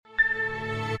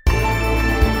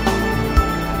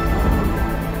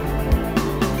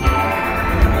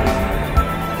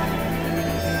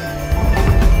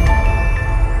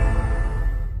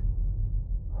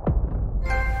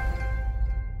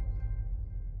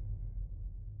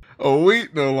Oh,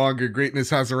 wait, no longer.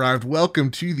 Greatness has arrived. Welcome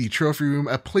to the Trophy Room,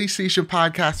 a PlayStation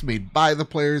podcast made by the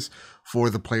players for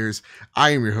the players.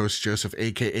 I am your host, Joseph,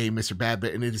 aka Mr.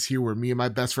 Badbit, and it is here where me and my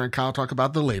best friend Kyle talk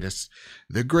about the latest,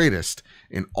 the greatest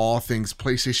in all things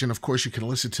PlayStation. Of course, you can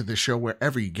listen to this show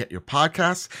wherever you get your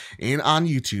podcasts and on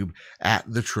YouTube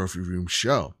at the Trophy Room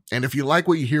Show. And if you like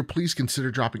what you hear, please consider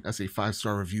dropping us a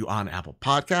 5-star review on Apple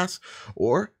Podcasts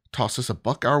or toss us a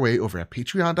buck our way over at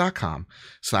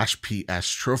patreon.com/PS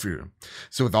Trophy Room.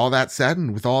 So with all that said,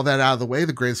 and with all that out of the way,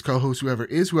 the greatest co-host, whoever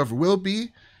is, whoever will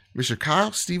be, Mr.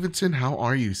 Kyle Stevenson, how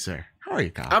are you, sir? How are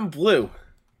you, Kyle? I'm blue.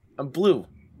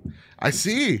 I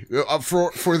see.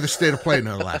 For the state of play,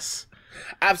 no less.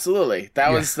 Absolutely.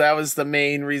 That was the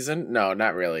main reason. No,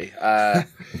 not really.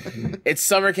 It's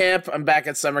summer camp. I'm back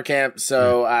at summer camp,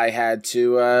 so I had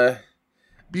to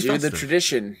do festive. The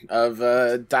tradition of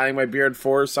dyeing my beard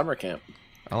for summer camp.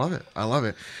 I love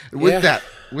it.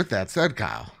 With that said,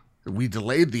 Kyle, we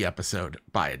delayed the episode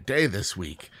by a day this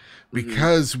week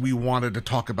because we wanted to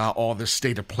talk about all the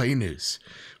state of play news,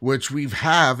 which we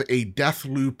have a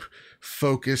Deathloop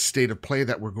focused state of play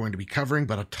that we're going to be covering,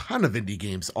 but a ton of indie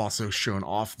games also shown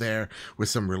off there with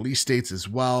some release dates as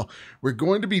well. We're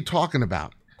going to be talking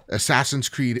about Assassin's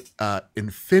Creed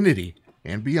Infinity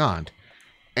and Beyond.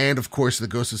 And, of course, the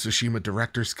Ghost of Tsushima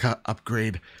Director's Cut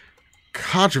upgrade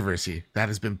controversy that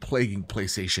has been plaguing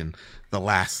PlayStation the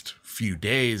last few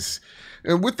days.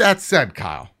 And with that said,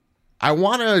 Kyle, I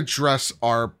want to address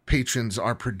our patrons,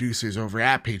 our producers over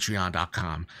at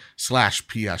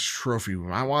patreon.com/PS Trophy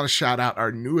Room. I want to shout out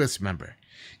our newest member,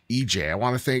 EJ. I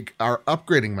want to thank our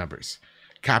upgrading members,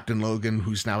 Captain Logan,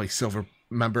 who's now a silver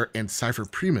member, and Cypher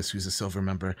Primus, who's a silver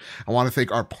member. I want to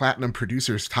thank our platinum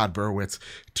producers, Todd Burwitz,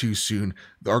 Too Soon,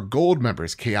 our gold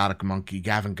members, Chaotic Monkey,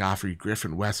 Gavin Goffrey,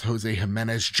 Griffin West, Jose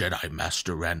Jimenez, Jedi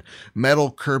Master Ren,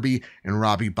 Metal Kirby, and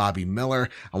Robbie Bobby Miller.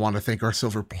 I want to thank our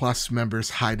silver plus members,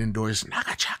 Hide Indoors,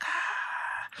 Nagachaka,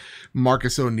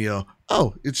 Marcus O'Neill,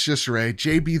 oh, it's just Ray,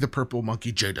 JB the Purple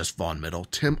Monkey, Jadis Von Middle,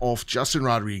 Tim Ulf, Justin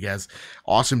Rodriguez,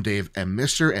 Awesome Dave, and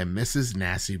Mr. and Mrs.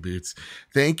 Nasty Boots.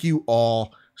 Thank you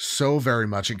all so very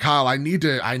much. And Kyle, I need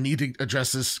to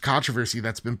address this controversy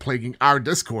that's been plaguing our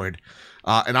Discord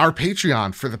and our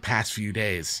Patreon for the past few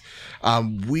days.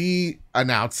 We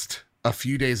announced a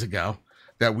few days ago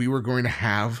that we were going to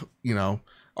have,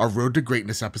 our Road to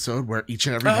Greatness episode where each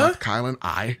and every month Kyle and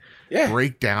I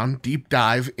break down, deep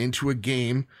dive into a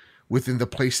game within the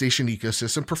PlayStation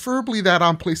ecosystem, preferably that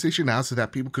on PlayStation Now, so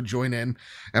that people could join in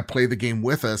and play the game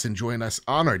with us and join us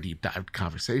on our deep dive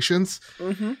conversations.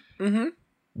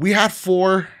 We had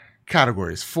 4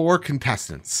 categories, 4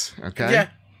 contestants, okay?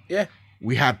 Yeah.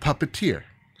 We had Puppeteer.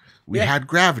 We had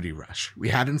Gravity Rush. We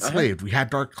had Enslaved. We had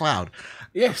Dark Cloud.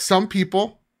 Yeah. Some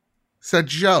people said,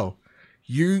 Joe,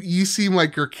 you seem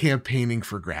like you're campaigning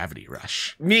for Gravity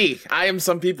Rush. Me. I am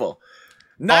some people.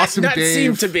 Not Dave,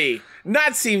 seem to be.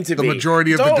 Not seem to be. The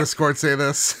majority of the Discord say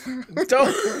this.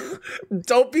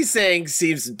 Don't be saying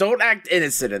seems. Don't act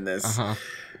innocent in this.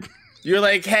 You're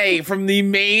like, hey, from the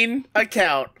main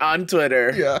account on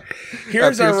Twitter,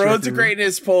 here's our Road to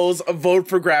Greatness polls, a vote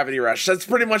for Gravity Rush. That's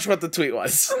pretty much what the tweet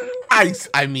was.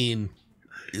 I mean,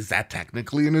 is that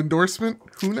technically an endorsement?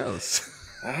 Who knows?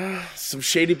 Some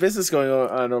shady business going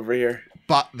on over here.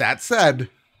 But that said,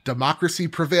 democracy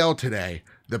prevailed today.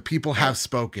 The people have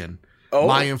spoken.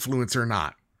 My influence or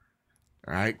not.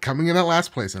 All right, coming in at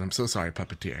last place, and I'm so sorry,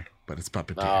 Puppeteer, but it's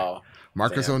Puppeteer.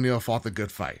 Marcus O'Neill fought the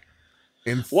good fight.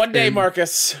 One day,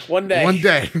 Marcus. One day. One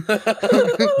day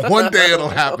it'll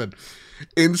happen.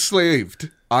 Enslaved,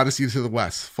 Odyssey to the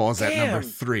West, falls at number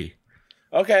 3.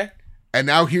 Okay. And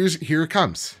now here it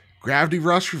comes. Gravity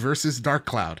Rush versus Dark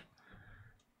Cloud.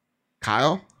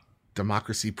 Kyle,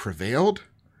 democracy prevailed.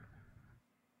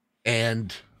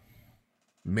 And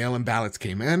mail-in ballots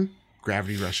came in.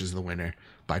 Gravity Rush is the winner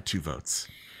by 2 votes.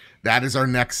 That is our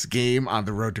next game on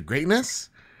the Road to Greatness.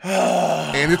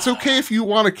 And it's okay if you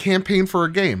want to campaign for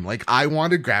a game. Like, I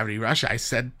wanted Gravity Rush. I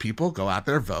said, people, go out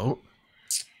there, vote.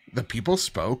 The people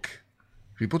spoke.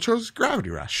 People chose Gravity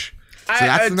Rush. So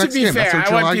that's the next game. To be fair, I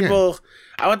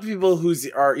want people who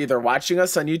are either watching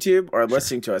us on YouTube or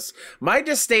listening to us. My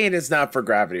disdain is not for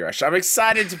Gravity Rush. I'm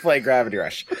excited to play Gravity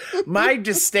Rush. My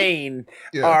disdain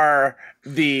are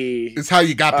the... It's how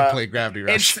you got to play Gravity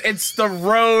Rush. It's the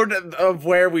road of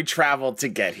where we traveled to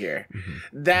get here.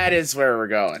 That is where we're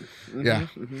going.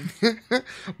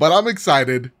 But I'm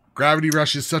excited. Gravity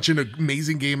Rush is such an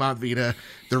amazing game on Vita.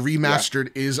 The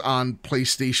remastered is on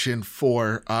PlayStation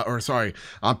 4, on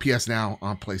PS Now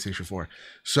on PlayStation 4.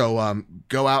 So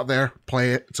go out there,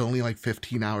 play it. It's only like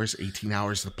 15 hours, 18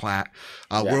 hours to plat.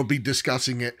 We'll be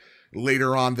discussing it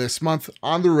later on this month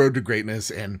on the Road to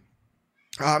Greatness. And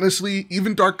Honestly,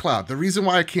 even Dark Cloud. The reason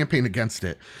why I campaign against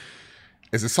it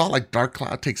is I saw like Dark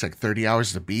Cloud takes like 30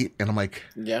 hours to beat, and I'm like,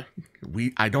 yeah,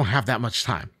 I don't have that much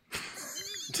time.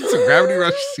 So Gravity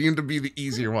Rush seemed to be the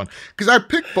easier one because I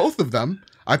picked both of them.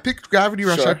 I picked Gravity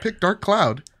Rush. Sure. I picked Dark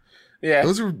Cloud. Yeah,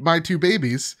 those are my two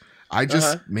babies. I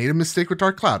just made a mistake with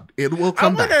Dark Cloud. It will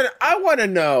come back. I want to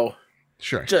know.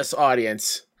 Sure. Just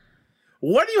audience,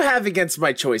 what do you have against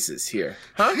my choices here,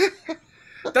 huh?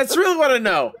 That's really what I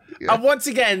know. Yeah. Once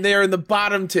again, they're in the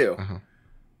bottom two.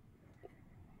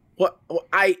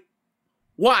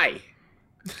 Why?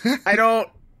 I don't.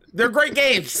 They're great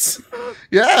games.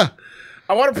 Yeah.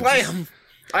 I want to play them.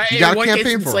 In one case,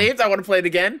 Enslaved, I want to play it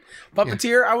again.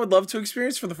 Puppeteer, I would love to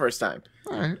experience for the first time.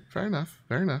 All right, fair enough.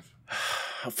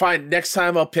 Fine. Next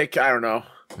time I'll pick, I don't know,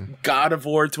 God of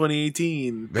War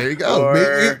 2018. There you go.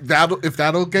 Maybe if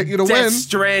that'll get you to win. Death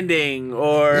Stranding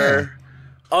or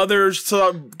other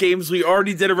games we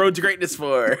already did a Road to Greatness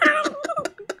for.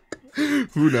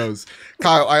 Who knows?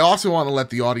 Kyle, I also want to let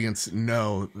the audience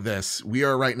know this. We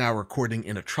are right now recording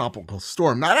in a tropical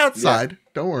storm. Not outside. Yeah.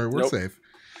 Don't worry, we're safe.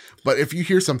 But if you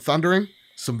hear some thundering,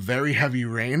 some very heavy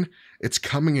rain, it's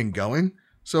coming and going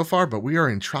so far, but we are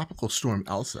in Tropical Storm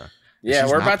Elsa. Yeah,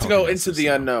 we're about to go into the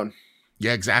unknown.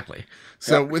 Yeah, exactly.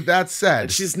 So with that said...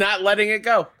 And she's not letting it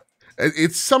go.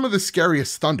 It's some of the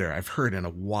scariest thunder I've heard in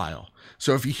a while.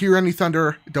 So if you hear any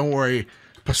thunder, don't worry.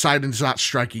 Poseidon's not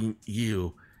striking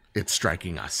you. It's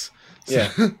striking us. So,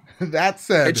 that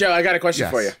said... Hey, Joe, I got a question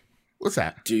for you. What's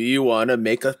that? Do you want to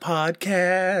make a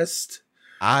podcast?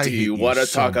 Do you want to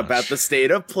talk about the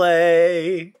state of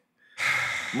play?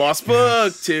 Moss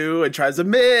Book 2 and Tribes of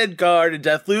Midgard and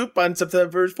Deathloop on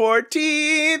September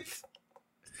 14th.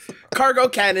 Cargo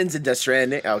Cannons and Death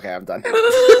Stranding. Okay, I'm done.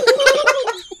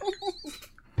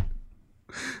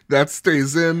 That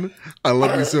stays in. I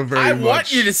love you so very much. I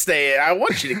want you to stay in. I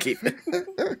want you to keep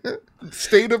it.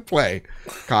 State of play,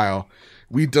 Kyle.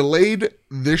 We delayed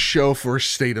this show for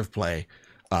State of Play.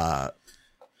 I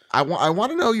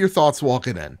want to know your thoughts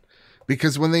walking in,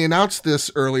 because when they announced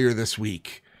this earlier this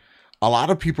week, a lot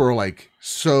of people are like,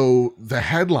 so the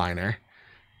headliner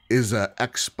is a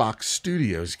Xbox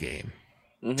Studios game,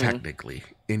 technically,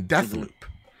 in Deathloop,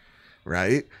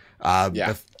 right?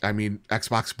 I mean,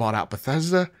 Xbox bought out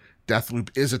Bethesda. Deathloop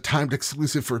is a timed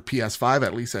exclusive for PS5,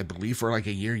 at least I believe for like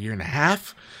a year and a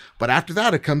half. But after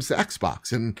that, it comes to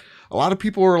Xbox. And a lot of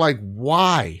people are like,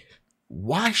 why?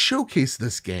 Why showcase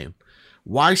this game?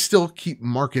 Why still keep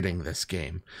marketing this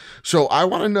game? So I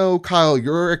want to know, Kyle,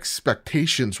 your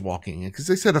expectations walking in, because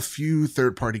they said a few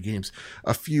third-party games,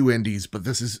 a few indies, but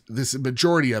this is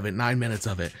majority of it, 9 minutes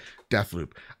of it,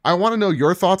 Deathloop. I want to know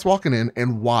your thoughts walking in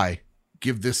and why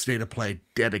give this state of play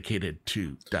dedicated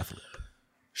to Deathloop.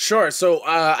 Sure. So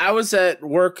I was at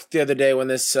work the other day when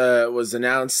this was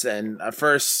announced, and at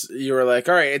first you were like,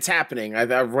 all right, it's happening.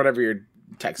 Whatever your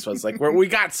text was like, we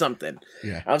got something.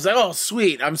 Yeah. I was like, oh,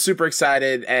 sweet. I'm super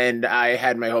excited. And I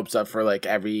had my hopes up for like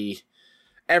every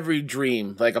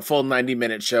dream, like a full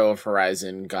 90-minute show of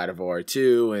Horizon, God of War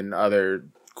 2, and other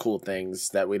cool things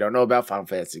that we don't know about, Final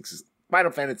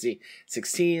Fantasy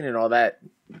 16 and all that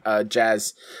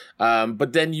jazz.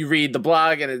 But then you read the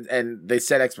blog and they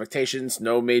set expectations,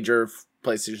 no major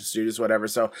PlayStation Studios, whatever.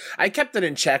 So I kept it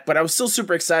in check, but I was still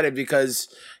super excited because,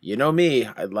 you know me,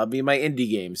 I love me my indie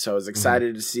games. So I was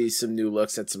excited to see some new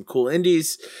looks at some cool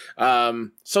indies. So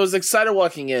I was excited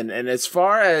walking in. And as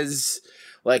far as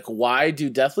like, why do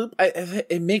Deathloop?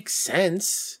 It makes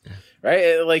sense,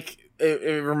 right?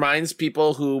 It reminds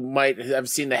people who might have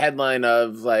seen the headline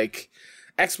of like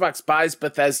Xbox buys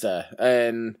Bethesda,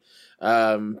 and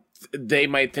they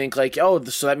might think like, oh,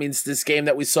 so that means this game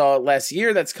that we saw last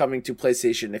year that's coming to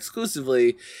PlayStation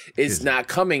exclusively is not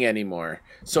coming anymore.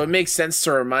 So it makes sense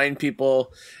to remind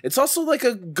people. It's also like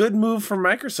a good move from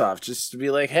Microsoft just to be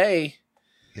like, hey,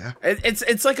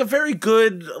 it's like a very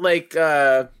good, like,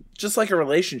 just like a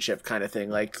relationship kind of thing,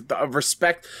 like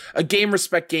a game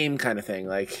respect game kind of thing.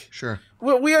 Like, sure,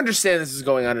 we understand this is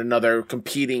going on another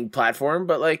competing platform,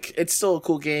 but like, it's still a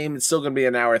cool game. It's still going to be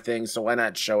an hour thing, so why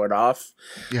not show it off?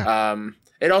 Yeah.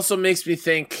 It also makes me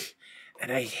think,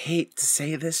 and I hate to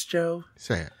say this, Joe.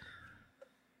 Say it.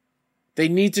 They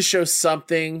need to show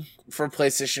something for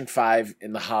PlayStation 5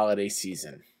 in the holiday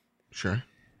season. Sure.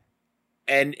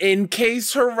 And in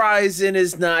case Horizon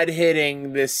is not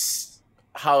hitting this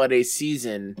holiday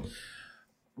season,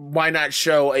 why not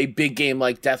show a big game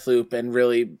like Deathloop and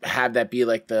really have that be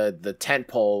like the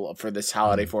tentpole for this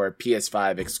holiday for a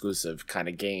PS5 exclusive kind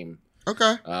of game?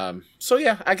 Okay. So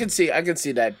yeah, I can see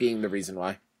that being the reason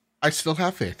why. I still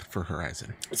have faith for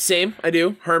Horizon. Same, I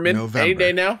do. Herman, November. any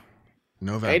day now.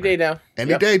 November. Any day now.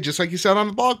 Any day, just like you said on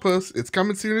the blog post. It's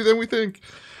coming sooner than we think.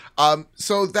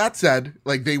 So that said,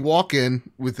 like they walk in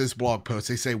with this blog post,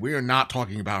 they say, we are not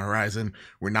talking about Horizon.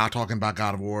 We're not talking about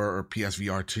God of War or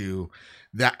PSVR 2.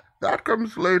 That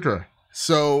comes later.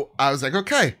 So I was like,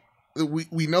 okay,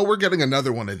 we know we're getting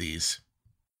another one of these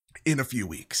in a few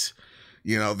weeks.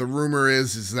 You know, the rumor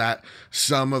is that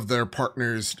some of their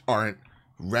partners aren't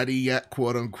ready yet,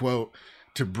 quote unquote,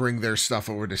 to bring their stuff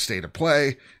over to State of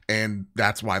Play, and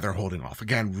that's why they're holding off.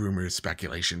 Again, rumors,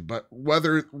 speculation, but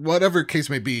whatever case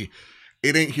may be,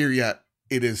 it ain't here yet.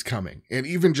 It is coming. And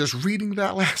even just reading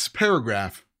that last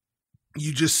paragraph,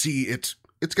 you just see it's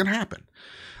going to happen.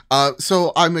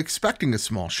 So I'm expecting a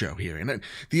small show here. And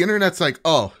the internet's like,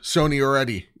 oh, Sony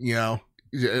already,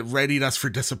 readied us for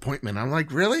disappointment. I'm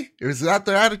like, really? Is that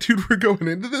the attitude we're going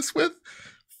into this with?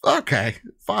 Okay,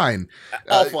 fine.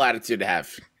 Awful attitude to have.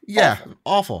 Yeah,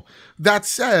 awful. That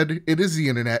said, it is the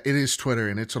internet, it is Twitter,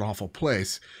 and it's an awful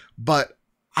place. But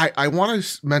I want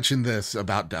to mention this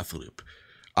about Deathloop.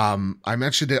 I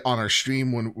mentioned it on our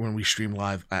stream when we stream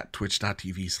live at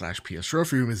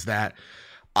twitch.tv/PSTrophyroom, is that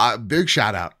big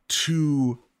shout out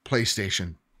to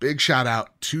PlayStation, big shout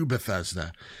out to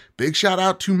Bethesda, big shout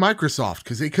out to Microsoft,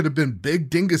 because they could have been big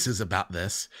dinguses about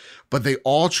this, but they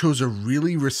all chose a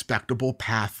really respectable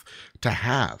path to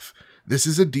have. This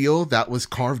is a deal that was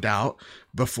carved out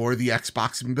before the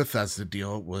Xbox and Bethesda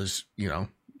deal was,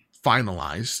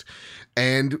 finalized.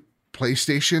 And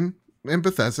PlayStation and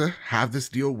Bethesda have this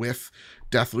deal with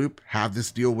Deathloop, have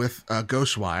this deal with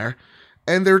Ghostwire.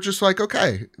 And they're just like,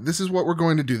 okay, this is what we're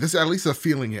going to do. This is at least a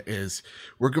feeling it is.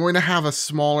 We're going to have a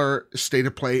smaller State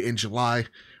of Play in July.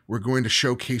 We're going to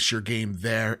showcase your game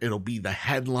there. It'll be the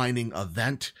headlining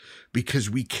event because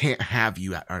we can't have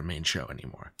you at our main show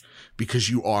anymore because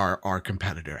you are our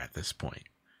competitor at this point,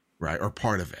 right? Or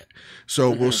part of it.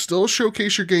 So we'll still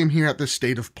showcase your game here at the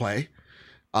State of Play.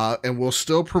 And we'll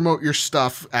still promote your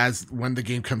stuff as when the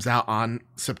game comes out on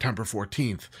September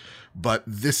 14th. But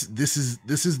this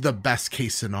is the best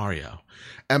case scenario.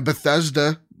 And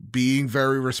Bethesda, being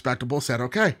very respectable, said,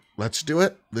 okay, let's do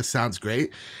it. This sounds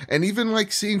great. And even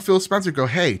like seeing Phil Spencer go,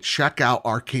 hey, check out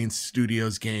Arcane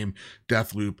Studios game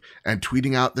Deathloop, and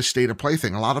tweeting out the State of Play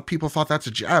thing. A lot of people thought that's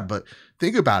a jab, but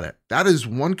think about it. That is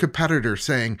one competitor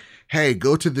saying, hey,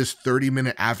 go to this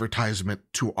 30-minute advertisement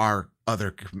to our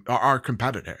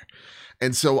competitor.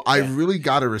 And so I really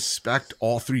got to respect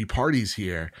all three parties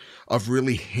here of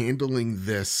really handling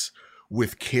this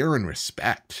with care and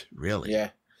respect, really.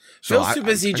 Yeah. So Phil's too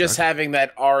busy just having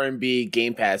that R&B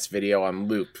Game Pass video on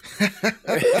loop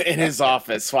in his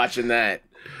office, watching that.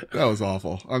 That was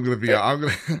awful. I'm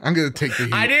gonna take the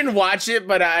heat. I didn't watch it,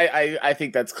 but I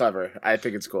think that's clever. I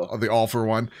think it's cool. The all for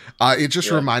one. It just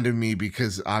reminded me,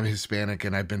 because I'm Hispanic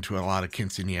and I've been to a lot of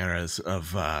quinceañeras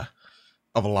of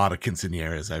a lot of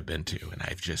quinceañeras I've been to, and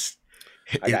I've just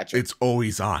it's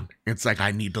always on. It's like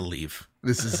I need to leave.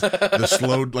 This is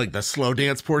the slow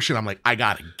dance portion. I'm like, I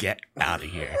gotta get out of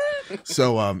here.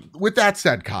 So with that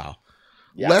said, Kyle,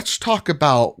 let's talk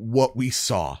about what we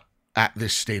saw at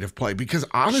this State of Play, because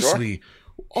honestly,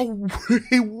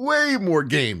 way more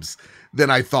games than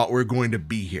I thought were going to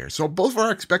be here. So both of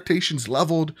our expectations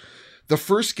leveled. The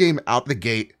first game out the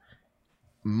gate,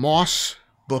 Moss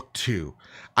Book 2.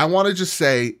 I want to just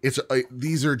say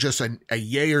these are just a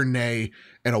yay or nay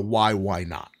and a why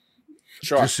not.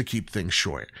 Sure. Just to keep things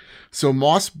short. So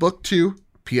Moss Book 2,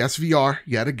 PSVR,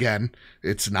 yet again.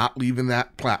 It's not leaving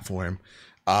that platform.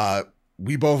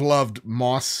 We both loved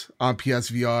Moss on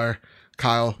PSVR.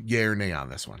 Kyle, yay or nay on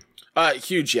this one?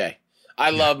 Huge yay. I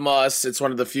love Moss. It's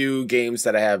one of the few games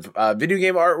that I have video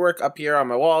game artwork up here on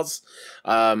my walls.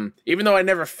 Even though I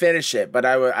never finish it, but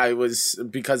I was,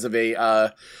 because of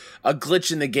a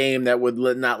glitch in the game that would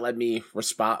not let me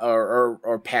respond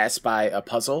or pass by a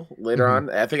puzzle later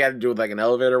on. I think I had to do with like an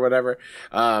elevator or whatever.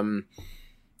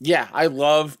 Yeah, I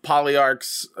love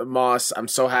Polyarch's Moss. I'm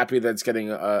so happy that it's getting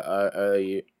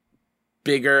a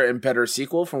bigger and better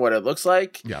sequel from what it looks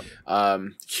like. Yeah.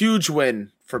 Huge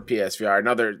win for PSVR.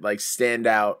 Another like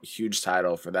standout huge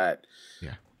title for that.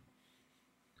 Yeah.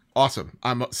 Awesome.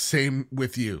 I'm same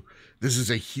with you. This is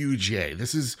a huge yay.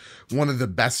 This is one of the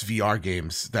best VR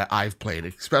games that I've played,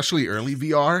 especially early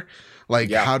VR. Like,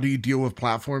 how do you deal with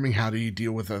platforming? How do you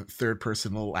deal with a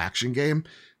third-person little action game?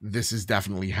 This is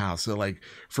definitely how. So, like,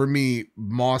 for me,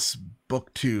 Moss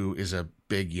Book 2 is a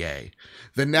big yay.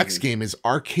 The next game is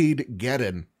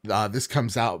Arcadegeddon. This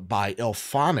comes out by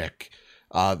IllFonic.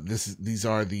 These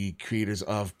are the creators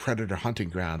of Predator Hunting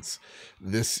Grounds.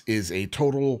 This is a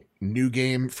total new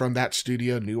game from that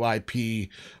studio, new IP,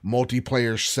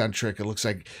 multiplayer centric. It looks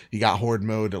like you got horde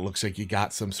mode. It looks like you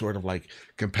got some sort of like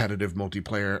competitive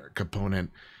multiplayer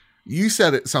component. You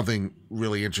said something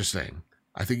really interesting.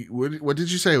 I think what did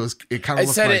you say? It kind of?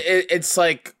 I said like, it's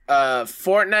like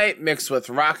Fortnite mixed with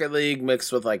Rocket League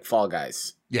mixed with like Fall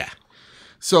Guys. Yeah.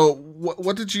 So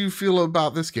what did you feel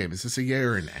about this game? Is this a yay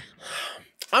or a nay?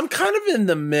 I'm kind of in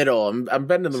the middle. I'm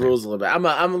bending the rules a little bit.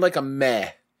 I'm like a meh.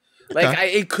 Like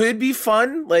it could be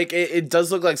fun. Like it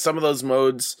does look like some of those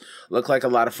modes look like a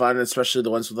lot of fun, especially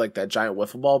the ones with like that giant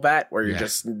wiffle ball bat where you're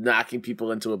just knocking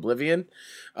people into oblivion.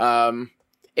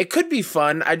 It could be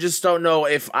fun. I just don't know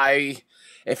if I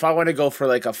want to go for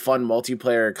like a fun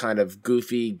multiplayer kind of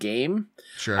goofy game.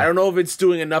 Sure. I don't know if it's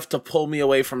doing enough to pull me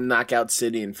away from Knockout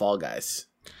City and Fall Guys.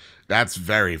 That's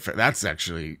that's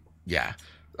actually, yeah.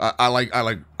 I like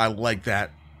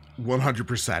that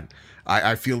 100%.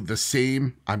 I feel the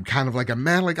same. I'm kind of like a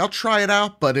man, like I'll try it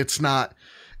out, but it's not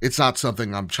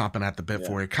something I'm chomping at the bit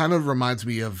for. It kind of reminds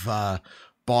me of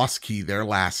Boss Key, their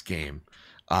last game,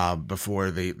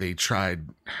 before they tried,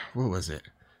 what was it?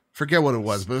 Forget what it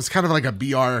was, but it was kind of like a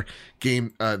BR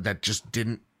game that just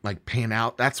didn't like pan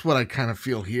out. That's what I kind of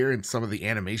feel here, and some of the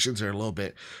animations are a little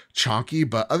bit chonky,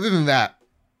 but other than that,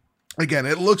 again,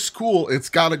 it looks cool. It's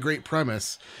got a great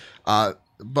premise. But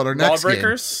our next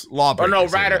Lawbreakers? Game, Lawbreakers. Oh no,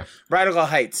 Radical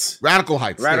Heights. Radical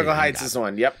Heights. Radical Heights is the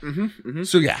one. Yep. Mm-hmm, mm-hmm.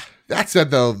 So yeah, that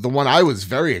said though, the one I was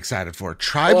very excited for,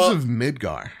 Tribes of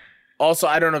Midgar. Also,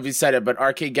 I don't know if you said it, but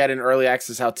Arcadegeddon Early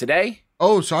Access out today.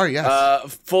 Oh, sorry.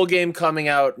 Yes. Full game coming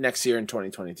out next year in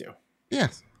 2022.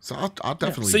 Yes. So I'll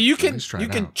definitely. So you can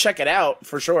check it out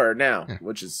for sure now,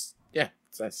 which is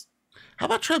it's nice. How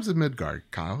about Tribes of Midgar,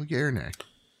 Kyle? Yeah or nay?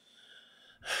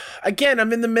 Again,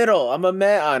 I'm in the middle. I'm a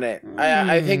meh on it.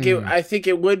 I think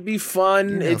it would be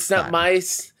fun. It's not my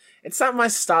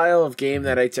style of game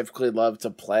that I typically love to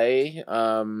play.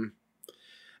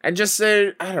 And just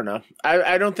I don't know.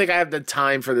 I don't think I have the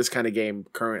time for this kind of game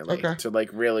currently to like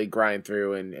really grind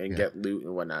through and get loot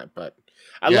and whatnot. But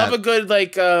I love a good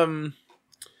like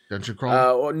dungeon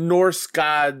crawl, Norse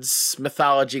gods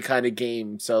mythology kind of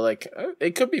game. So like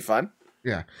it could be fun.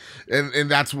 Yeah,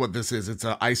 and that's what this is. It's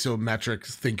an isometric,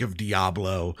 think of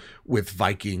Diablo with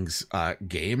Vikings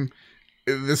game.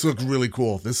 This looked really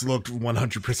cool. This looked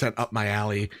 100% up my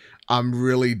alley. I'm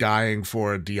really dying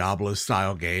for a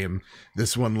Diablo-style game.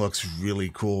 This one looks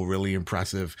really cool, really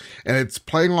impressive. And it's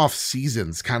playing off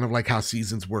seasons, kind of like how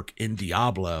seasons work in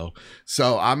Diablo.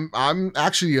 So I'm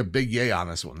actually a big yay on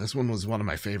this one. This one was one of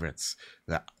my favorites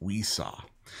that we saw.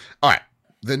 All right.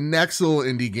 The next little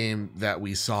indie game that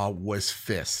we saw was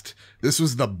Fist. This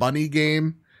was the bunny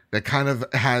game that kind of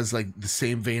has like the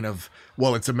same vein of,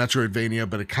 well, it's a Metroidvania,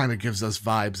 but it kind of gives us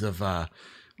vibes of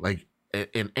like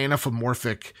an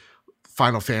anthropomorphic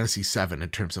Final Fantasy VII in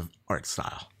terms of art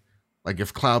style. Like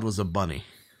if Cloud was a bunny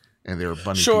and there were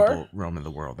bunny people roaming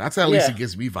the world. That's at least it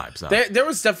gives me vibes of. There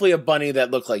was definitely a bunny that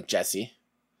looked like Jesse.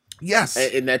 Yes.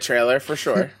 In that trailer, for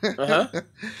sure. Uh-huh.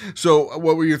 So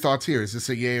what were your thoughts here? Is this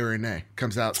a yay or a nay?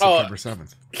 Comes out September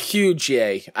 7th. Huge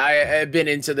yay. I've been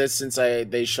into this since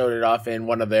they showed it off in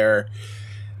one of their...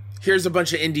 Here's a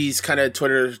bunch of indies kind of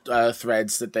Twitter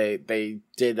threads that they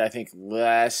did, I think,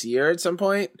 last year at some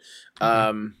point.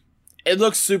 Mm-hmm. It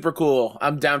looks super cool.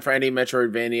 I'm down for any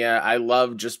Metroidvania. I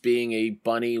love just being a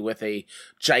bunny with a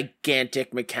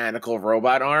gigantic mechanical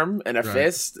robot arm and a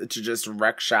fist to just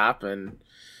wreck shop, and...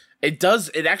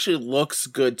 It actually looks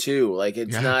good too. Like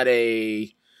it's not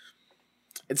like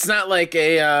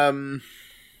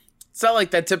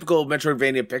that typical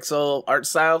Metroidvania pixel art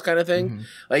style kind of thing. Mm-hmm.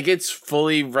 Like it's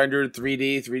fully rendered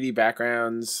 3D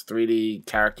backgrounds, 3D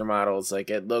character models.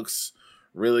 Like it looks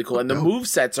really cool. And the move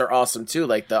sets are awesome too.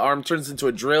 Like the arm turns into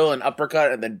a drill and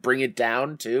uppercut and then bring it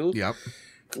down too. Yep.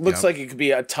 Looks like it could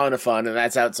be a ton of fun, and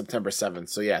that's out September 7th.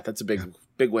 So yeah, that's a big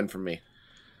win for me.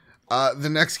 The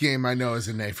next game I know is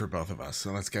a nay for both of us,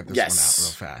 so let's get this one out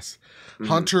real fast.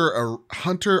 Mm-hmm.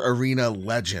 Hunter Arena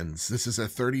Legends. This is a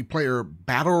 30-player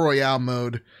battle royale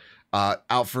mode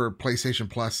out for PlayStation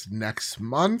Plus next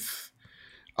month.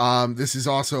 This is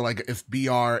also like if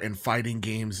BR and fighting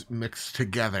games mixed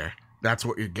together. That's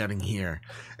what you're getting here.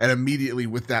 And immediately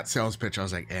with that sales pitch, I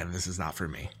was like, this is not for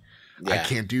me. Yeah. I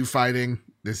can't do fighting.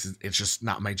 It's just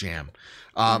not my jam.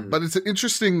 But it's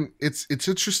interesting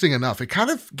enough. It kind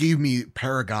of gave me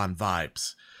Paragon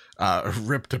vibes,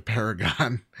 Rip to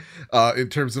Paragon, in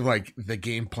terms of like the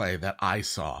gameplay that I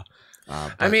saw.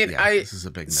 This is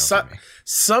a big no for me.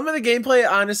 Some of the gameplay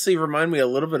honestly remind me a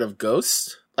little bit of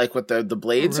Ghost. like with the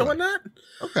blades and whatnot.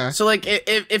 Okay. So like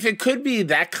if it could be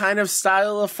that kind of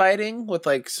style of fighting with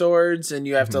like swords and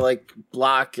you have to like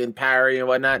block and parry and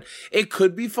whatnot, it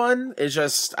could be fun. It's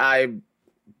just battle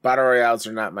royales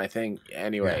are not my thing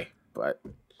anyway. But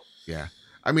yeah,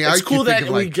 I mean, it's cool that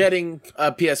we're getting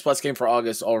a PS Plus game for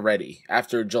August already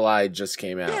after July just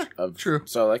came out. Yeah, true.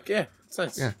 So like, yeah, it's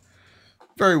nice. Yeah,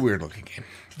 very weird looking game.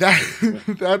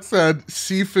 That said,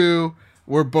 Sifu.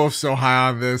 We're both so high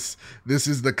on this. This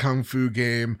is the kung fu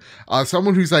game.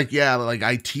 Someone who's like, yeah, like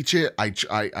I teach it.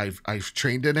 I've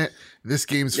trained in it. This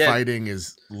game's fighting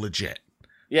is legit.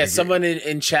 Yeah, like, someone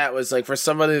in chat was like, for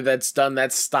somebody that's done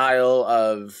that style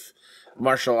of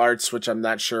martial arts, which I'm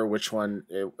not sure which one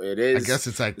it is. I guess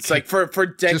it's like for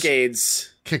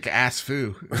decades. Kick ass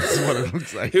foo. That's what it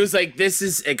looks like. He was like, this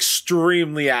is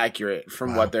extremely accurate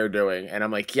from what they're doing, and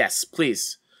I'm like, yes,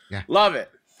 please, love it.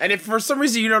 And if for some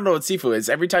reason you don't know what Sifu is,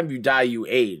 every time you die, you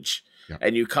age. Yep.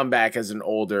 And you come back as an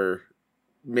older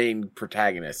main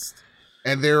protagonist.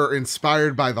 And they're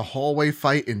inspired by the hallway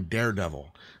fight in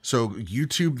Daredevil. So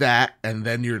YouTube that, and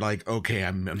then you're like, okay,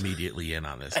 I'm immediately in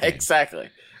on this game. Exactly.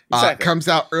 Comes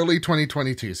out early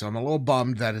 2022, so I'm a little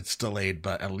bummed that it's delayed,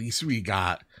 but at least we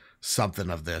got something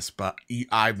of this. But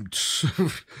I'm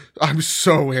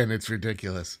so in. It's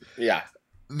ridiculous. Yeah.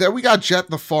 Then we got Jet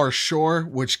the Far Shore,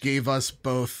 which gave us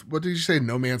both, what did you say,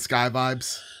 No Man's Sky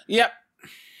vibes? Yep.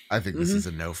 I think this is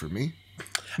a no for me.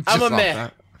 I'm a meh.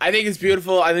 I think it's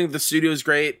beautiful. I think the studio is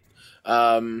great.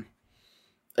 I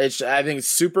think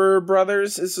Super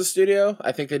Brothers is the studio.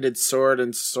 I think they did Sword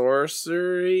and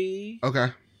Sorcery. Okay.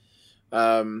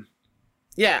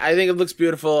 Yeah, I think it looks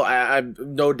beautiful. I've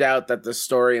no doubt that the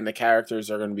story and the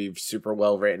characters are going to be super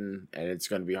well written, and it's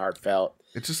going to be heartfelt.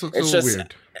 It just looks a little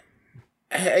weird.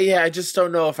 Yeah, I just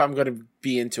don't know if I'm going to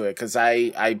be into it because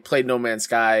I played No Man's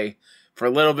Sky for a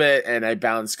little bit and I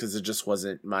bounced because it just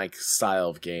wasn't my style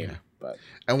of game. Yeah.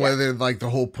 But whether like the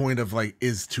whole point of like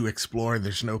is to explore,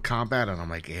 there's no combat, and I'm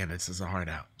like, this is a hard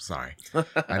out. Sorry,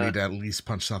 I need to at least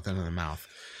punch something in the mouth.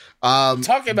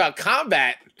 Talking about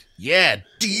combat,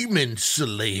 Demon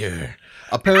Slayer.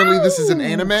 Apparently, this is an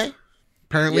anime.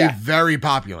 Apparently, very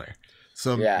popular.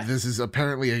 So this is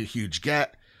apparently a huge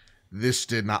get. This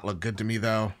did not look good to me,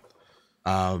 though.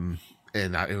 And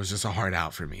it was just a hard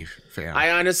out for me, fam.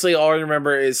 I honestly, all I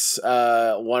remember is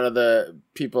one of the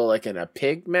people like in a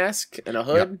pig mask and a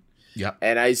hood. Yep.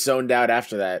 And I zoned out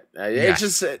after that. It's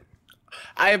just,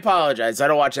 I apologize. I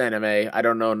don't watch anime. I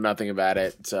don't know nothing about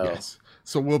it.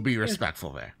 So we'll be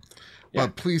respectful there.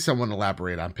 But please, someone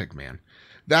elaborate on Pigman.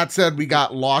 That said, we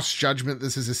got Lost Judgment.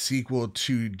 This is a sequel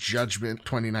to Judgment,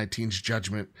 2019's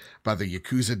Judgment by the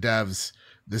Yakuza devs.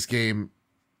 This game,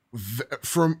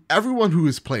 from everyone who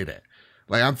has played it,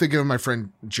 like I'm thinking of my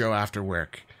friend Joe after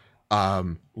work,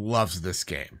 loves this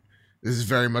game. This is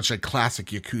very much a classic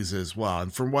Yakuza as well.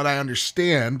 And from what I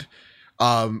understand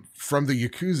from the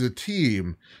Yakuza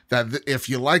team, that if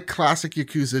you like classic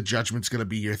Yakuza, Judgment's going to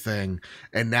be your thing.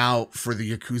 And now for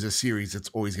the Yakuza series, it's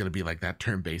always going to be like that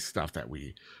turn-based stuff that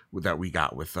we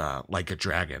got with Like a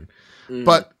Dragon. Mm.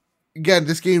 But again,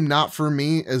 this game not for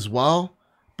me as well.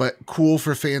 But cool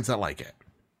for fans that like it.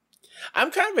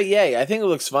 I'm kind of a yay. I think it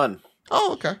looks fun.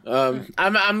 Oh, okay.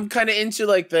 I'm kind of into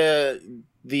like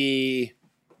the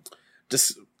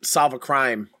just solve a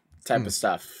crime type of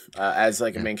stuff as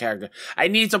like a main character. I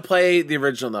need to play the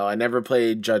original though. I never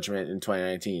played Judgment in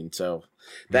 2019, so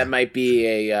that might be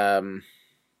a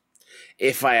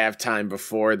if I have time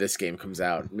before this game comes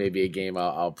out, maybe a game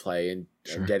I'll play and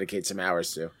dedicate some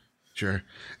hours to. Sure.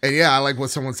 And I like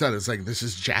what someone said. It's like, this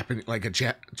is Japanese, like a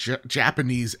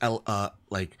Japanese,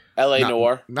 like LA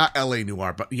noir, not LA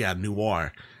noir, but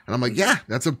noir. And I'm like,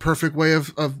 that's a perfect way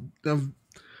of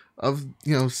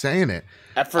saying it.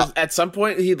 At some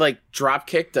point he like drop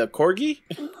kicked a corgi.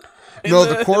 No,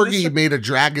 the corgi made a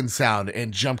dragon sound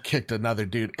and jump kicked another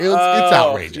dude. It's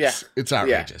outrageous. Yeah. It's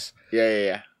outrageous.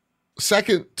 Yeah.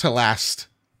 Second to last,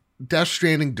 Death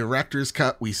Stranding Director's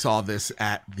Cut. We saw this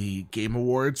at the Game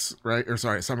Awards, right? Or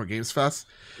sorry, Summer Games Fest.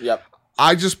 Yep.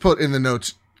 I just put in the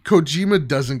notes, Kojima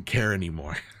doesn't care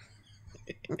anymore.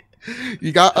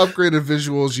 You got upgraded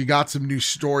visuals. You got some new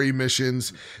story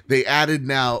missions. They added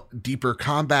now deeper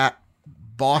combat,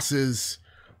 bosses,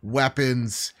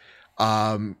 weapons,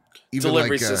 even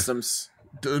delivery systems.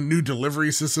 new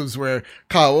delivery systems where,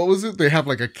 Kyle, what was it? They have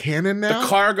like a cannon now? The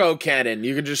cargo cannon.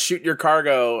 You can just shoot your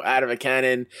cargo out of a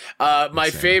cannon. My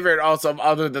favorite also,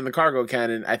 other than the cargo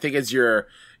cannon, I think is your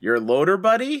loader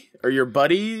buddy or your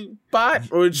buddy bot,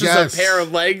 or it's just a pair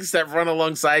of legs that run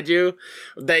alongside you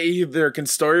that either can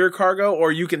store your cargo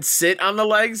or you can sit on the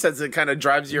legs as it kind of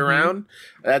drives you around.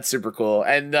 That's super cool.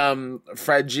 And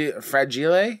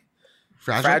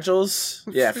Fragiles?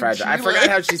 Yeah, fragile. I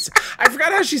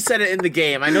forgot how she said it in the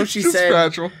game. I know she said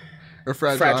fragile or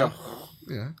fragile.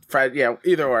 Yeah,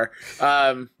 either or.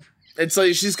 And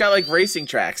so she's got like racing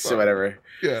tracks or whatever.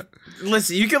 Yeah.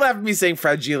 Listen, you can laugh at me saying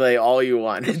Fragile all you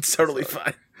want. It's totally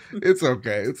fine. It's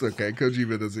okay.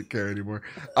 Kojima doesn't care anymore.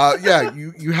 Yeah,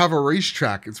 you have a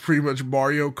racetrack. It's pretty much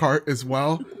Mario Kart as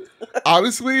well.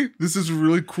 Honestly, this is a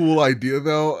really cool idea,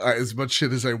 though, as much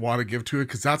shit as I want to give to it,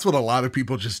 because that's what a lot of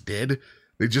people just did.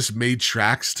 They just made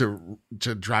tracks to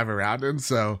drive around in.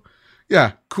 So,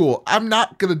 yeah, cool. I'm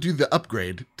not going to do the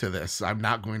upgrade to this. I'm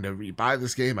not going to rebuy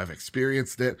this game. I've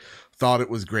experienced it, thought it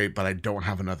was great, but I don't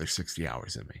have another 60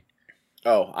 hours in me.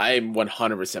 Oh, I'm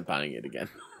 100% buying it again.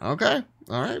 Okay.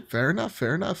 All right. Fair enough.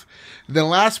 Then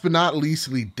last but not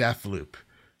leastly, Deathloop.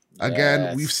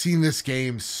 Again, we've seen this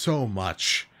game so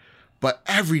much. But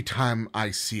every time I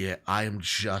see it, I am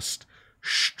just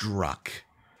struck.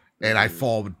 And I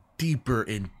fall deeper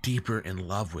and deeper in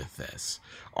love with this.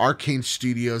 Arcane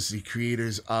Studios, the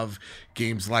creators of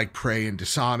games like Prey and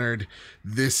Dishonored,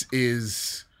 this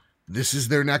is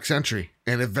their next entry.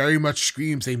 And it very much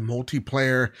screams a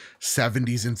multiplayer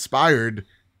 70s inspired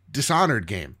Dishonored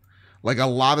game. Like a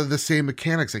lot of the same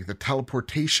mechanics, like the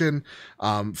teleportation,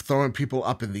 throwing people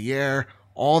up in the air,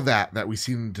 all that we've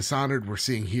seen in Dishonored, we're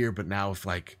seeing here, but now with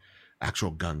like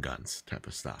actual guns type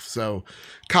of stuff. So,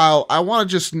 Kyle, I want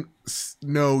to just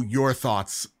know your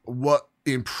thoughts. What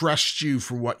impressed you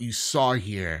from what you saw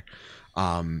here,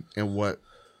 and what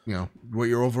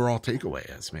your overall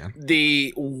takeaway is, man?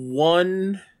 The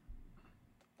one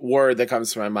word that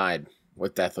comes to my mind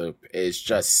with Deathloop is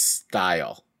just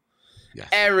style. Yes.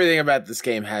 Everything about this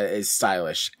game is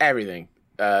stylish. Everything.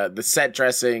 The set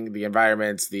dressing, the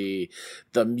environments, the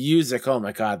music. Oh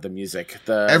my god, the music.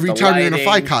 Every time you're in a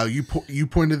fight, Kyle, you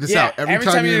pointed this out. Every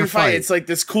time you're in a fight, it's like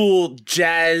this cool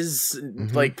jazz,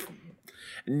 like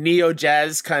neo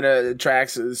jazz kind of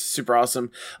tracks. Is super awesome.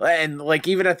 And like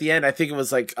even at the end, I think it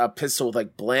was like a pistol with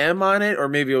like blam on it, or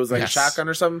maybe it was like a shotgun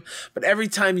or something. But every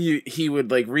time he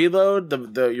would like reload,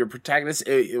 your protagonist,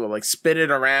 it would like spin it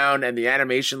around, and the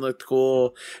animation looked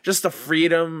cool. Just the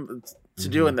freedom to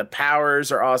do, and the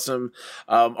powers are awesome.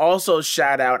 Also,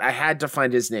 shout out, I had to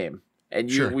find his name,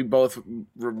 and we both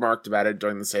remarked about it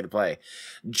during the State of Play.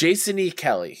 Jason E.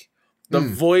 Kelly, the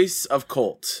voice of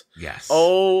Colt. Yes.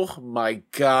 Oh my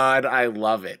god, I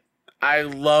love it. I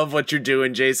love what you're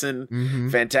doing, Jason.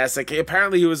 Fantastic.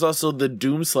 Apparently, he was also the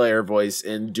Doomslayer voice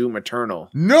in Doom Eternal.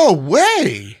 No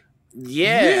way.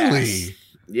 Yeah. Really?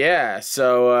 Yeah.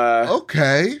 So.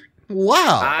 Okay. Wow.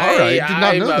 All right. Did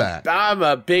not know that. I'm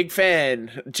a big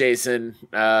fan, Jason.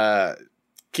 We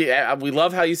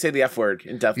love how you say the F word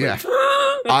in Deathloop. Yeah.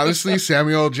 Honestly,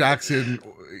 Samuel Jackson,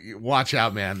 watch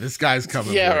out, man. This guy's coming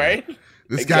for you. Yeah, right?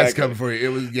 This guy's coming for you.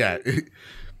 It was,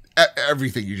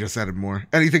 everything you just said and more.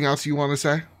 Anything else you want to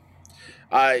say?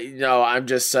 No, I'm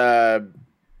just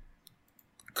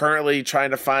currently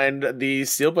trying to find the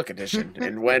Steelbook edition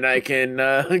and when I can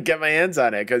get my hands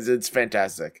on it, because it's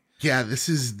fantastic. Yeah, this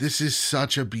is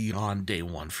such a beyond day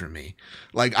one for me.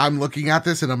 Like, I'm looking at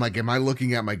this and I'm like, am I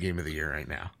looking at my game of the year right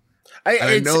now?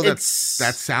 I know that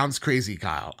sounds crazy,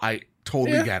 Kyle. I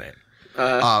totally get it.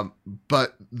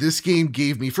 But this game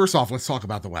gave me, first off, let's talk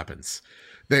about the weapons.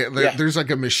 There's like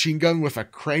a machine gun with a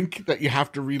crank that you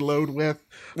have to reload with.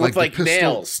 Like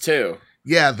nails, too.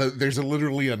 Yeah, there's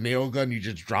literally a nail gun. You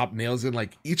just drop nails in.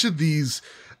 Like, each of these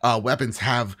weapons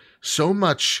have so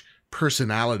much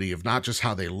personality of not just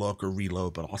how they look or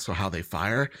reload, but also how they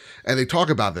fire. And they talk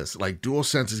about this, like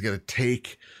DualSense is going to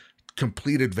take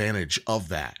complete advantage of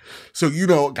that. So,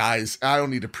 guys, I don't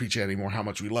need to preach anymore how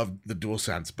much we love the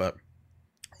DualSense, but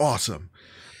awesome.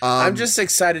 I'm just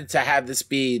excited to have this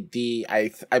be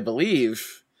I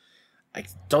believe, I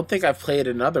don't think I've played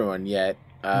another one yet.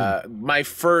 My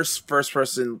first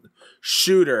person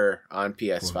shooter on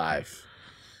PS5.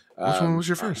 Which one was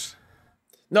your first?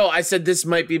 No, I said this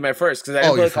might be my first, because I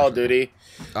didn't play Call of Duty.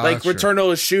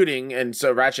 Returnal is shooting, and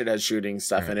so Ratchet has shooting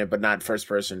stuff in it, but not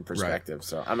first-person perspective. Right.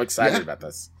 So I'm excited about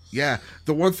this. Yeah.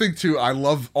 The one thing, too, I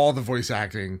love all the voice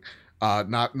acting,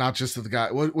 not just the guy.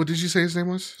 What did you say his name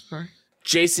was? Sorry?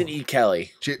 Jason E.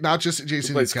 Kelly. Not just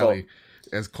Jason E. Kelly.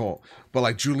 as Colt, but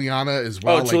like Juliana as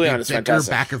well. Oh, Juliana's they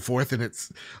fantastic. Back and forth, and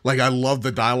it's like I love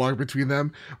the dialogue between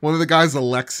them. One of the guys,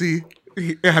 Alexi,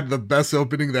 he had the best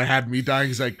opening that had me dying.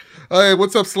 He's like, "Hey,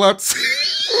 what's up, sluts?"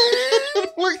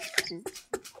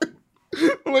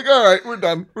 I'm like, all right, we're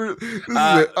done. This is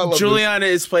it. I love Juliana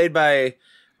is played by.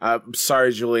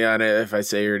 Sorry, Juliana, if I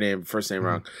say your first name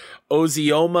wrong.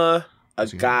 Ozioma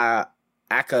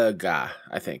Akaga,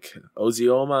 I think.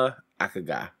 Ozioma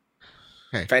Akaga.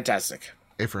 Hey, fantastic.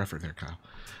 A for effort there,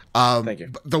 Kyle. Thank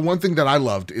you. The one thing that I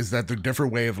loved is that the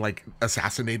different way of like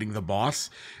assassinating the boss,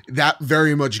 that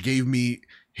very much gave me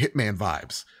Hitman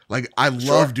vibes. Like I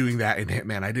love doing that in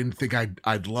Hitman. I didn't think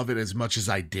I'd love it as much as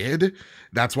I did.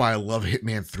 That's why I love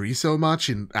Hitman 3 so much,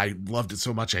 and I loved it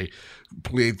so much I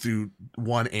played through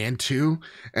 1 and 2.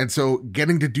 And so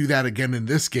getting to do that again in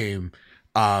this game,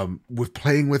 with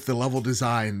playing with the level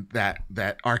design that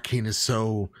Arcane is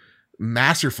so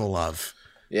masterful of.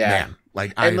 Yeah. Man,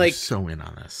 like I'm like, so in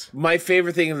on this. My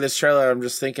favorite thing in this trailer, I'm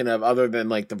just thinking of, other than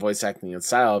like the voice acting and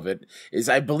style of it, is